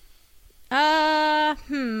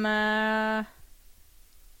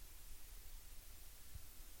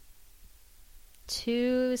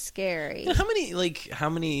 Too scary. How many,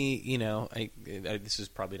 this is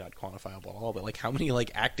probably not quantifiable at all, but like how many like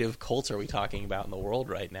active cults are we talking about in the world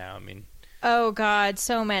right now? Oh God,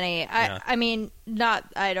 so many. Yeah.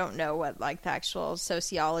 I don't know what like the actual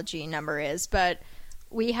sociology number is, but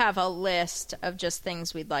we have a list of just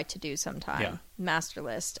things we'd like to do sometime. Yeah. Master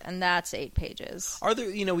list, and that's 8 pages. Are there,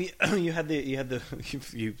 we you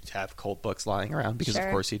have cult books lying around because Sure.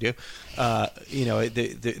 of course you do.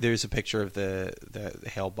 There's a picture of the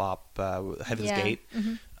Hale Bop Heaven's Yeah. Gate.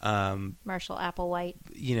 Marshall Applewhite.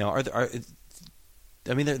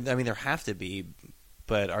 There have to be,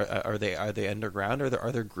 but are they underground?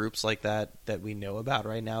 Are there groups like that we know about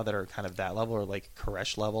right now that are kind of that level, or like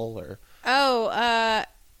Koresh level, or?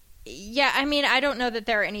 Yeah, I mean, I don't know that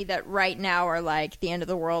there are any that right now are like the end of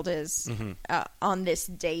the world is on this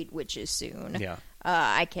date, which is soon. Yeah.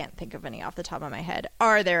 I can't think of any off the top of my head.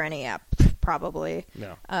 Are there any? Yeah, probably.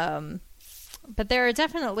 No. But there are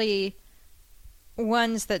definitely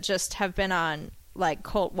ones that just have been on like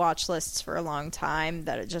cult watch lists for a long time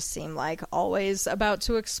that it just seem like always about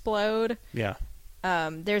to explode. Yeah.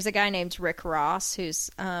 There's a guy named Rick Ross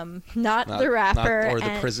who's not the rapper or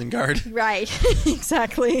the prison guard. Right,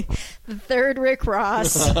 exactly. The third Rick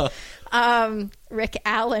Ross, Rick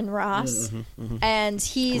Allen Ross, and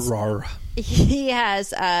he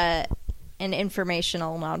has an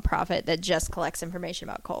informational nonprofit that just collects information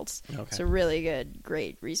about cults. Okay. It's a really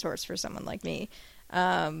great resource for someone like me.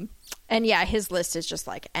 And yeah, his list is just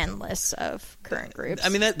like endless of current groups. I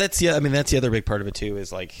mean that's the other big part of it too,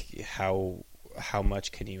 is like how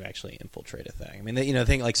much can you actually infiltrate a thing? I mean, the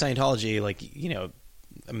thing like Scientology,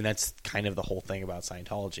 that's kind of the whole thing about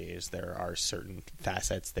Scientology is there are certain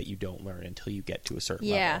facets that you don't learn until you get to a certain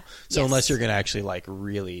level. So unless you're going to actually like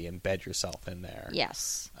really embed yourself in there.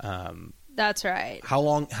 Yes. That's right. How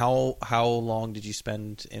long did you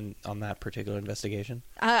spend on that particular investigation?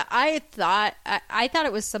 I thought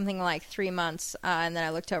it was something like 3 months, and then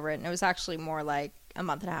I looked over it, and it was actually more like a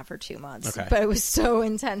month and a half or 2 months. Okay. But it was so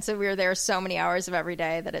intensive. We were there so many hours of every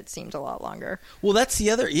day that it seemed a lot longer. Well, that's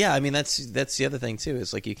the other. Yeah, I mean that's the other thing too.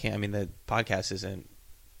 Is like you can't. I mean the podcast isn't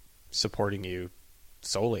supporting you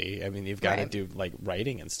solely. I mean you've got to do like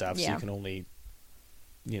writing and stuff. So you can only.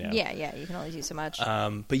 Yeah, you can only do so much.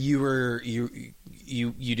 But you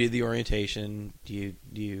did the orientation.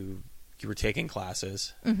 You were taking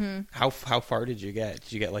classes. Mm-hmm. How far did you get?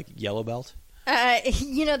 Did you get like yellow belt?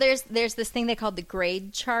 There's this thing they call the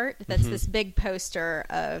grade chart. That's this big poster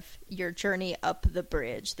of your journey up the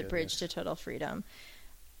bridge to total freedom.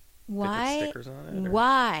 Why? They put stickers on it, or?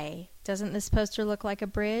 Why doesn't this poster look like a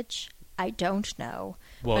bridge? I don't know.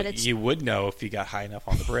 Well, you would know if you got high enough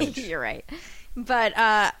on the bridge. You're right.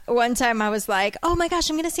 But one time I was like, oh my gosh,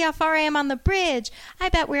 I'm going to see how far I am on the bridge. I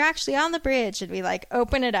bet we're actually on the bridge. And we like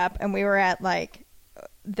open it up and we were at like,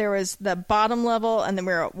 there was the bottom level and then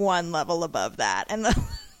we were at one level above that. And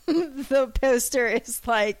the poster is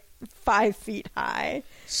like 5 feet high.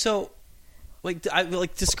 So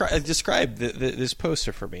describe this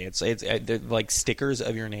poster for me. It's they're like stickers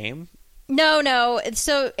of your name. No.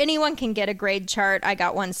 So anyone can get a grade chart. I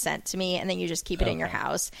got one sent to me, and then you just keep it in your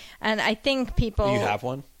house. And I think people... You have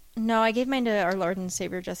one? No, I gave mine to our Lord and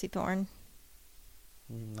Savior, Jesse Thorne.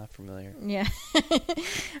 Not familiar. Yeah.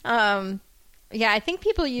 Yeah, I think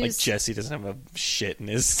people use... Like Jesse doesn't have a shit in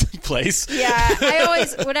his place. Yeah, I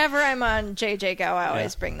always... Whenever I'm on JJ Go, I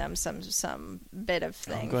always bring them some bit of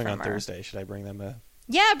thing. I'm going on Thursday. Should I bring them a...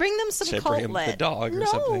 Yeah, bring them some Should I bring them the dog or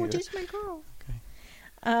something? No, just my girl.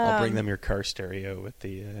 I'll bring them your car stereo with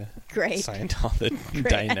the great Scientology, the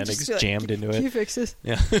Dianetics jammed into it. Can you fix this?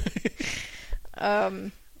 Yeah.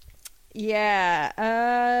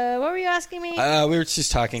 Yeah. What were you asking me? We were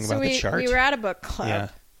just talking about the chart. We were at a book club. Yeah.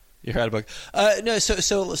 You're at a book. No.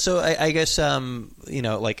 So I guess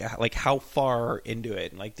like how far into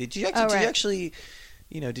it? Like, did you actually?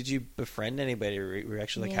 Did you befriend anybody? Or were you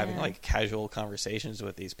actually like having like casual conversations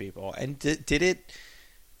with these people? And did it?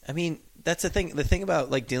 I mean, that's the thing. The thing about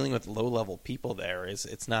like dealing with low-level people there is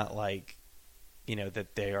it's not like,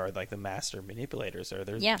 that they are like the master manipulators, or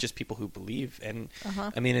they're just people who believe. And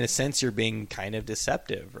I mean, in a sense, you're being kind of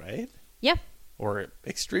deceptive, right? Yeah. Or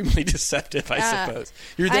extremely deceptive, I suppose.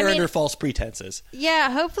 You're there under false pretenses. Yeah,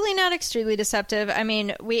 hopefully not extremely deceptive. I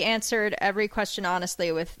mean, we answered every question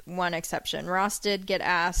honestly with one exception. Ross did get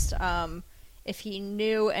asked if he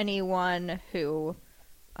knew anyone who...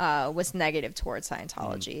 was negative towards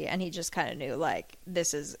Scientology, and he just kind of knew, like,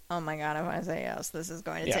 this is, oh my god, if I say yes, this is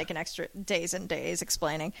going to take an extra days and days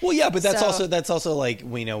explaining. Well, yeah, but that's also like,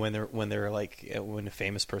 we know when they're like, when a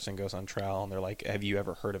famous person goes on trial and they're like, have you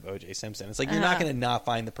ever heard of O.J. Simpson? It's like, you're not going to not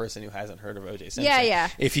find the person who hasn't heard of O.J. Simpson. Yeah.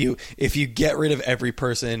 If you get rid of every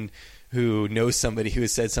person who knows somebody who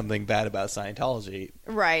has said something bad about Scientology,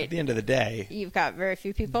 right, at the end of the day, you've got very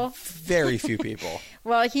few people. Very few people.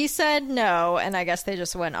 Well, he said no, and I guess they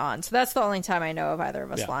just went on. So that's the only time I know of either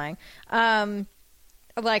of us lying.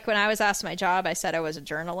 like when I was asked my job, I said I was a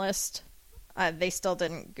journalist. They still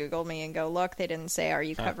didn't Google me and go look. They didn't say, "Are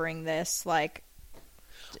you covering this?" Like,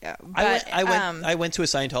 but, I went to a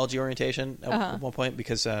Scientology orientation at one point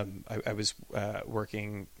because I was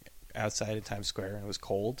working outside in Times Square and it was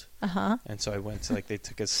cold, and so I went to they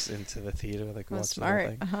took us into the theater watch the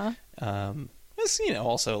whole thing. It's,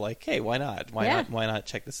 also like, hey, why not? Why not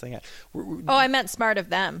check this thing out? I meant smart of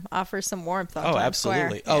them. Offer some warmth on Times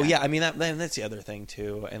absolutely. Square. Oh, yeah. I mean, that's the other thing,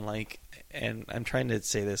 too. And I'm trying to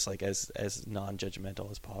say this, as non-judgmental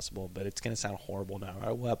as possible, but it's going to sound horrible no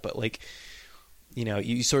matter what. But,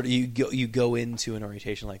 you go into an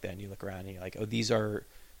orientation like that and you look around and you're like, oh, these are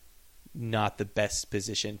not the best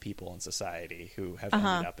positioned people in society who have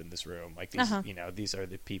ended up in this room. Like, these, these are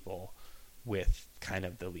the people with kind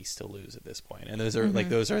of the least to lose at this point, and those are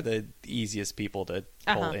those are the easiest people to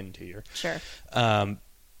pull into your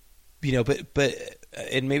but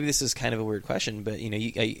and maybe this is kind of a weird question, but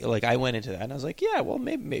I went into that and I was like, yeah, well,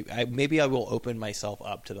 maybe I will open myself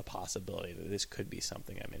up to the possibility that this could be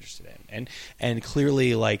something I'm interested in, and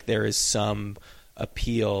clearly there is some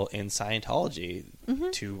appeal in Scientology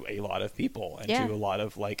to a lot of people and to a lot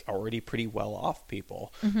of already pretty well off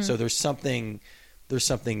people, so there's something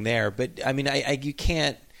there. But I mean, you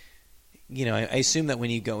can't, I assume that when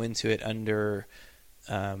you go into it under,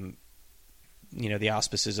 the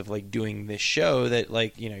auspices of doing this show, that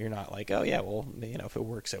you're not oh yeah, well, if it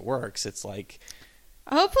works, it works. It's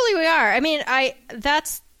hopefully we are. I mean,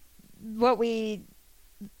 that's what we've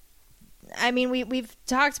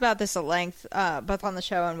talked about this at length, both on the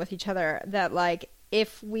show and with each other, that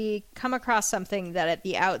if we come across something that at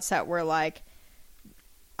the outset we're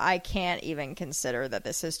I can't even consider that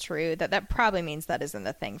this is true, that probably means that isn't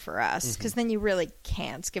the thing for us, because then you really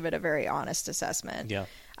can't give it a very honest assessment. Yeah.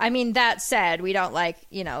 I mean, that said, we don't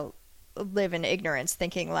live in ignorance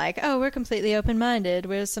thinking oh, we're completely open-minded.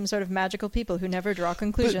 We're some sort of magical people who never draw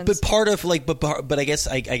conclusions. But part of but I guess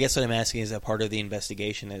what I'm asking is that part of the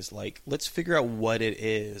investigation is let's figure out what it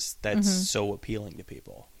is that's so appealing to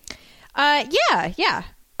people. Yeah.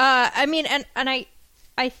 I mean, and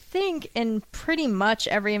I think in pretty much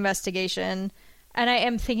every investigation, and I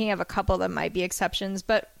am thinking of a couple that might be exceptions,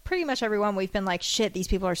 but pretty much everyone we've been shit, these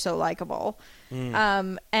people are so likable.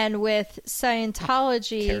 And with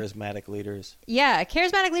Scientology, charismatic leaders. Yeah,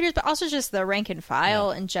 charismatic leaders, but also just the rank and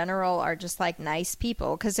file in general are just nice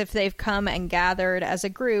people. Because if they've come and gathered as a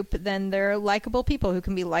group, then they're likable people who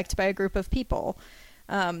can be liked by a group of people.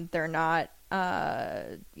 They're not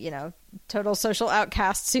total social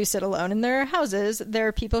outcasts who sit alone in their houses.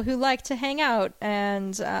 They're people who like to hang out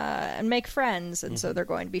and make friends, and so they're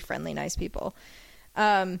going to be friendly, nice people.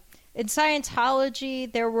 In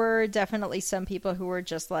Scientology, there were definitely some people who were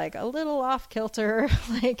just a little off kilter,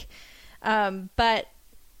 but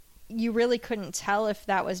you really couldn't tell if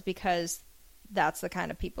that was because that's the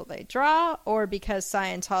kind of people they draw, or because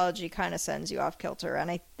Scientology kind of sends you off kilter,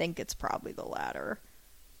 and I think it's probably the latter.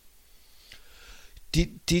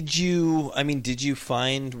 Did you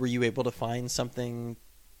find, were you able to find something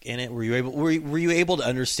in it? Were you able to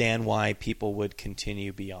understand why people would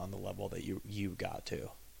continue beyond the level that you got to?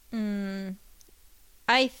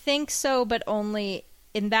 I think so, but only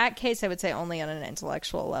in that case, I would say only on an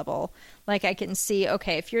intellectual level. I can see,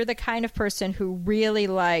 okay, if you're the kind of person who really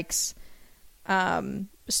likes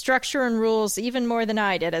structure and rules even more than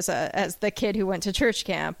I did as the kid who went to church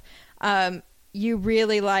camp, you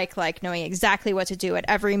really like knowing exactly what to do at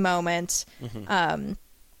every moment,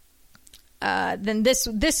 then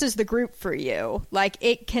this is the group for you.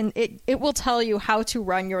 It will tell you how to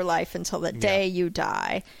run your life until the day you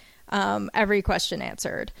die. Every question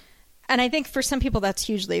answered. And I think for some people that's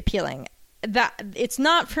hugely appealing. That it's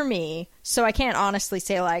not for me, so I can't honestly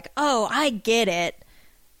say oh, I get it.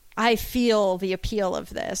 I feel the appeal of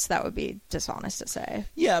this. That would be dishonest to say.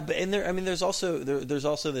 Yeah, but there's also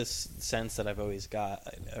this sense that I've always got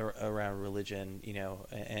around religion,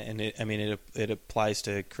 and it applies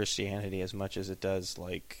to Christianity as much as it does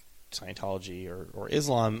Scientology or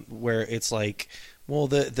Islam, where it's well,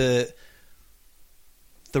 the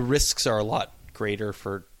risks are a lot greater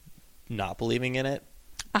for not believing in it.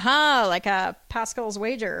 Like a Pascal's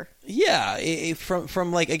wager. Yeah,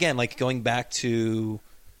 from again, going back to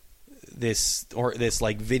this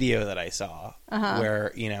video that I saw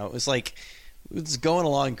where it was it's going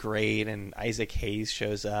along great, and Isaac Hayes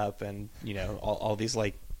shows up, and all these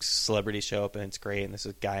celebrities show up, and it's great, and this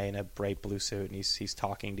is a guy in a bright blue suit, and he's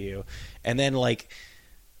talking to you, and then I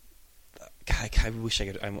wish I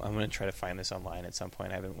could. I'm going to try to find this online at some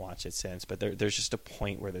point. I haven't watched it since, but there's just a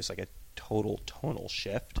point where there's a total tonal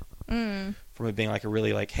shift, From it being like a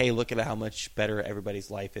really like, hey, look at how much better everybody's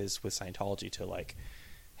life is with Scientology, to like,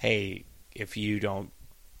 hey, if you don't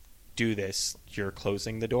do this, you're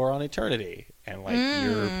closing the door on eternity, and like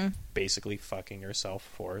you're basically fucking yourself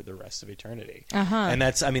for the rest of eternity. And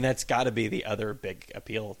that's got to be the other big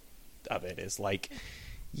appeal of it, is like,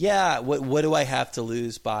 yeah, what do I have to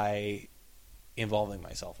lose by involving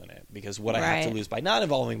myself in it? Because what I have to lose by not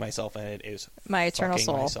involving myself in it is my eternal fucking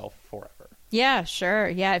soul, myself forever. Yeah, sure.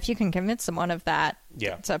 Yeah, if you can convince someone of that,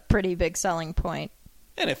 it's a pretty big selling point.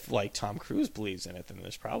 And if like Tom Cruise believes in it, then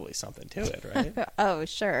there's probably something to it, right? Oh,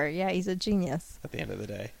 sure. Yeah, he's a genius. At the end of the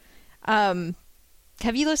day.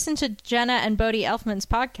 Have you listened to Jenna and Bodhi Elfman's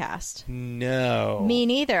podcast? No. Me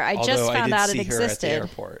neither. I just found out it existed. Her at the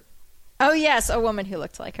airport. Oh, yes, a woman who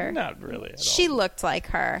looked like her. Not really at all. She looked like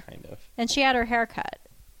her. Kind of. And she had her hair cut.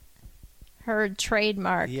 Her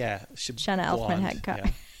trademark Jenna Elfman had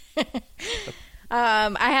cut. Yeah.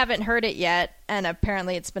 I haven't heard it yet, and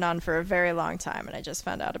apparently it's been on for a very long time, and I just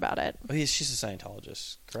found out about it. Oh, yeah, she's a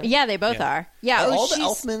Scientologist, correct? Yeah, they both are. Yeah, all the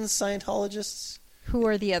Elfmans Scientologists? Who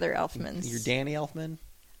are the other Elfmans? You're Danny Elfman.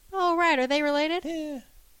 Oh, right. Are they related? Yeah.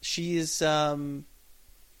 She's, God,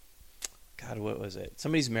 what was it?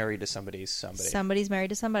 Somebody's married to somebody. Somebody's married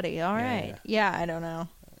to somebody. All right. Yeah, I don't know.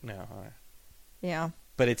 No. All right. Yeah.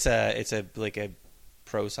 But it's a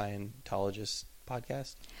pro Scientologist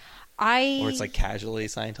podcast? Or it's like casually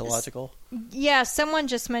Scientological? Yeah, someone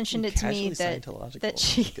just mentioned it to me that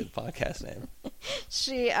she... Good podcast name.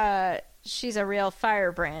 She's a real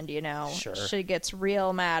firebrand, you know. Sure. She gets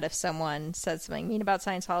real mad if someone says something mean about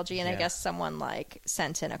Scientology, and I guess someone like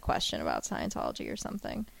sent in a question about Scientology or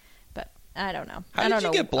something. But I don't know. How did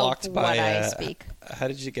you get blocked by I speak. How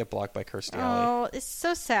did you get blocked by Kirstie Alley? Oh, it's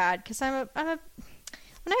so sad because I'm a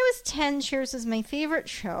when I was 10, Cheers was my favorite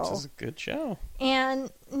show. This is a good show.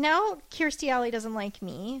 And now Kirstie Alley doesn't like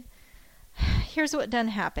me. Here's what done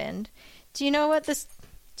happened. Do you know what the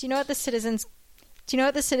Citizens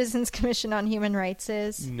Commission on Human Rights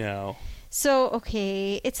is? No. So,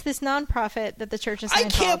 okay, it's this nonprofit that the Church of Scientology... I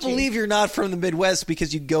can't believe you're not from the Midwest,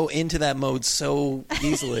 because you go into that mode so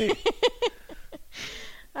easily.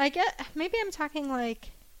 Maybe I'm talking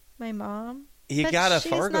like my mom. You got a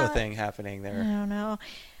Fargo thing happening there. I don't know.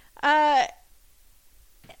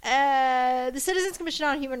 The Citizens Commission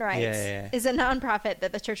on Human Rights is a nonprofit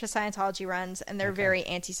that the Church of Scientology runs, and they're very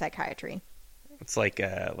anti-psychiatry. It's like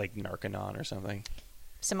Narconon or something.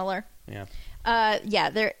 Similar. Yeah.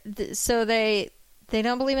 So they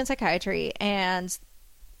don't believe in psychiatry, and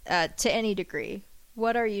to any degree.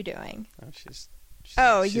 What are you doing?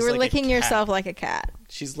 Oh, you were licking yourself like a cat.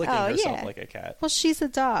 She's licking herself like a cat. Well, she's a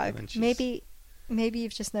dog. Maybe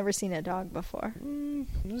you've just never seen a dog before.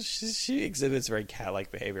 She exhibits very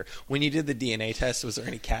cat-like behavior. When you did the DNA test, was there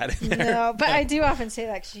any cat in there? No, but I do often say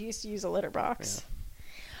that 'cause she used to use a litter box.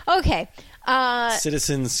 Yeah. Okay.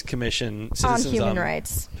 Citizens Commission on Human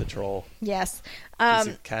Rights Patrol. Yes. Is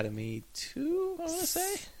it Academy 2, I want to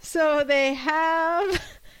say? So they have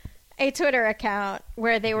a Twitter account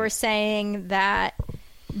where they were saying that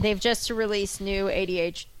they've just released new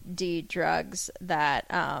ADHD drugs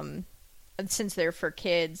that... since they're for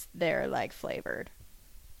kids, they're like flavored.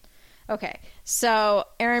 Okay, so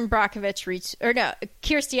Erin Brockovich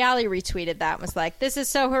Kirstie Alley retweeted that and was like, "This is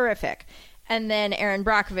so horrific," and then Erin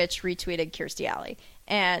Brockovich retweeted Kirstie Alley,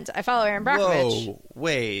 and I follow Erin Brockovich. Whoa,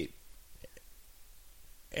 wait,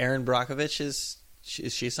 Erin Brockovich is she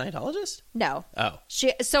a Scientologist? No. Oh,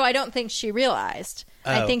 so I don't think she realized.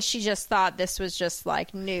 I think she just thought this was just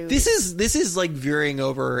like new. This is like veering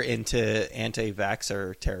over into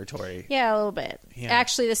anti-vaxxer territory. Yeah, a little bit. Yeah.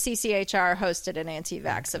 Actually, the CCHR hosted an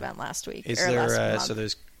anti-vax event last week. Is there so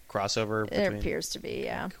there's crossover between... There appears to be,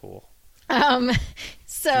 yeah. Cool.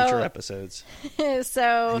 So future episodes.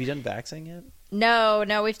 So have you done vaxxing yet?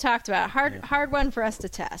 No, we've talked about it. Hard one for us to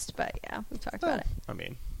test, but yeah, we've talked about it. I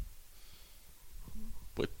mean,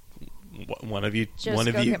 one of you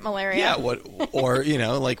get malaria. Yeah, or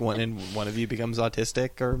like one of you becomes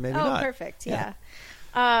autistic, or maybe not. Oh, perfect. Yeah.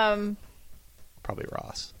 Probably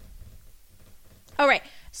Ross. Oh, right.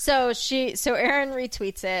 So Erin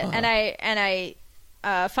retweets it, and I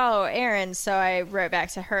follow Erin, so I wrote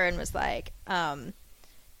back to her and was like,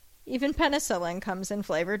 even penicillin comes in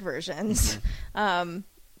flavored versions. And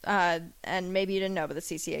maybe you didn't know, but the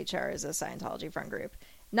CCHR is a Scientology front group.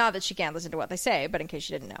 Not that she can't listen to what they say, but in case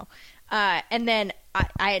you didn't know. And then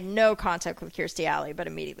I had no contact with Kirstie Alley, but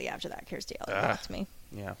immediately after that, Kirstie Alley blocked me.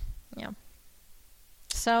 Yeah. Yeah.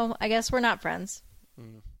 So I guess we're not friends.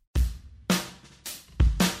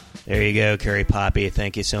 There you go, Carrie Poppy.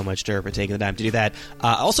 Thank you so much to her for taking the time to do that.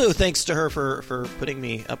 Also, thanks to her for putting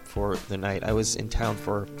me up for the night. I was in town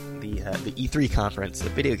for the E3 conference, the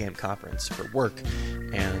video game conference, for work,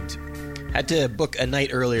 and had to book a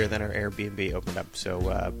night earlier than our Airbnb opened up. So,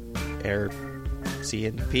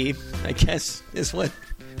 Airbnb, I guess, is what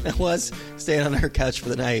that was. Staying on her couch for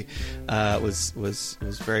the night was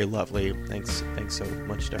very lovely. Thanks so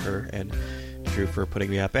much to her and Drew for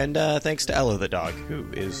putting me up, and thanks to Ella the dog, who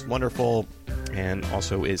is wonderful and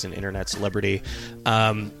also is an internet celebrity.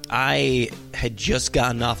 I had just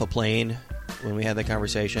gotten off a plane when we had the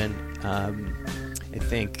conversation. I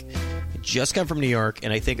think I'd just come from New York,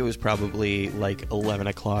 and I think it was probably like 11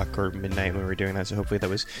 o'clock or midnight when we were doing that, so hopefully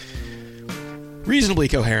that was reasonably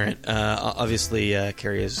coherent. Obviously,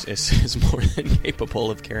 Carrie is more than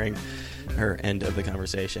capable of carrying her end of the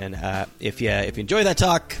conversation. If you enjoy that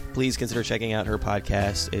talk, please consider checking out her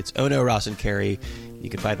podcast. It's Oh No, Ross and Carrie. You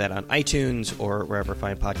can find that on iTunes or wherever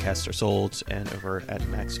fine podcasts are sold, and over at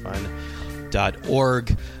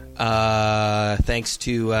maxfun.org. Thanks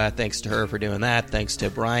to her for doing that. Thanks to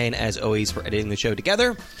Brian, as always, for editing the show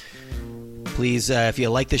together. Please, if you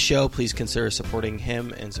like the show, please consider supporting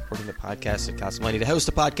him and supporting the podcast. It costs money to host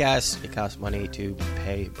a podcast. It costs money to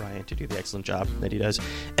pay Brian to do the excellent job that he does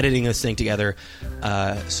editing this thing together.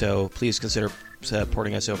 So please consider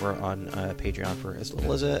supporting us over on Patreon for as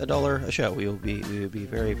little as $1 a show. We would be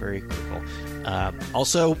very, very grateful.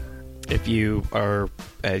 Also, if you are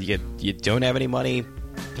you don't have any money,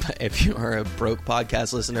 if you are a broke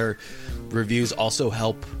podcast listener, reviews also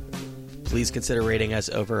help. Please consider rating us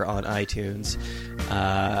over on iTunes.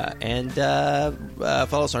 And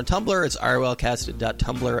follow us on Tumblr. It's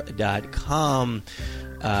riwildcast.tumblr.com.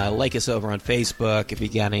 Like us over on Facebook. If you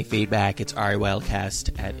got any feedback, it's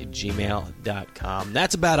riwildcast@gmail.com.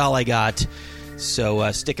 That's about all I got. So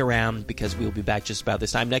stick around, because we'll be back just about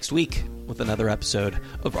this time next week with another episode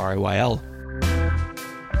of RIYL.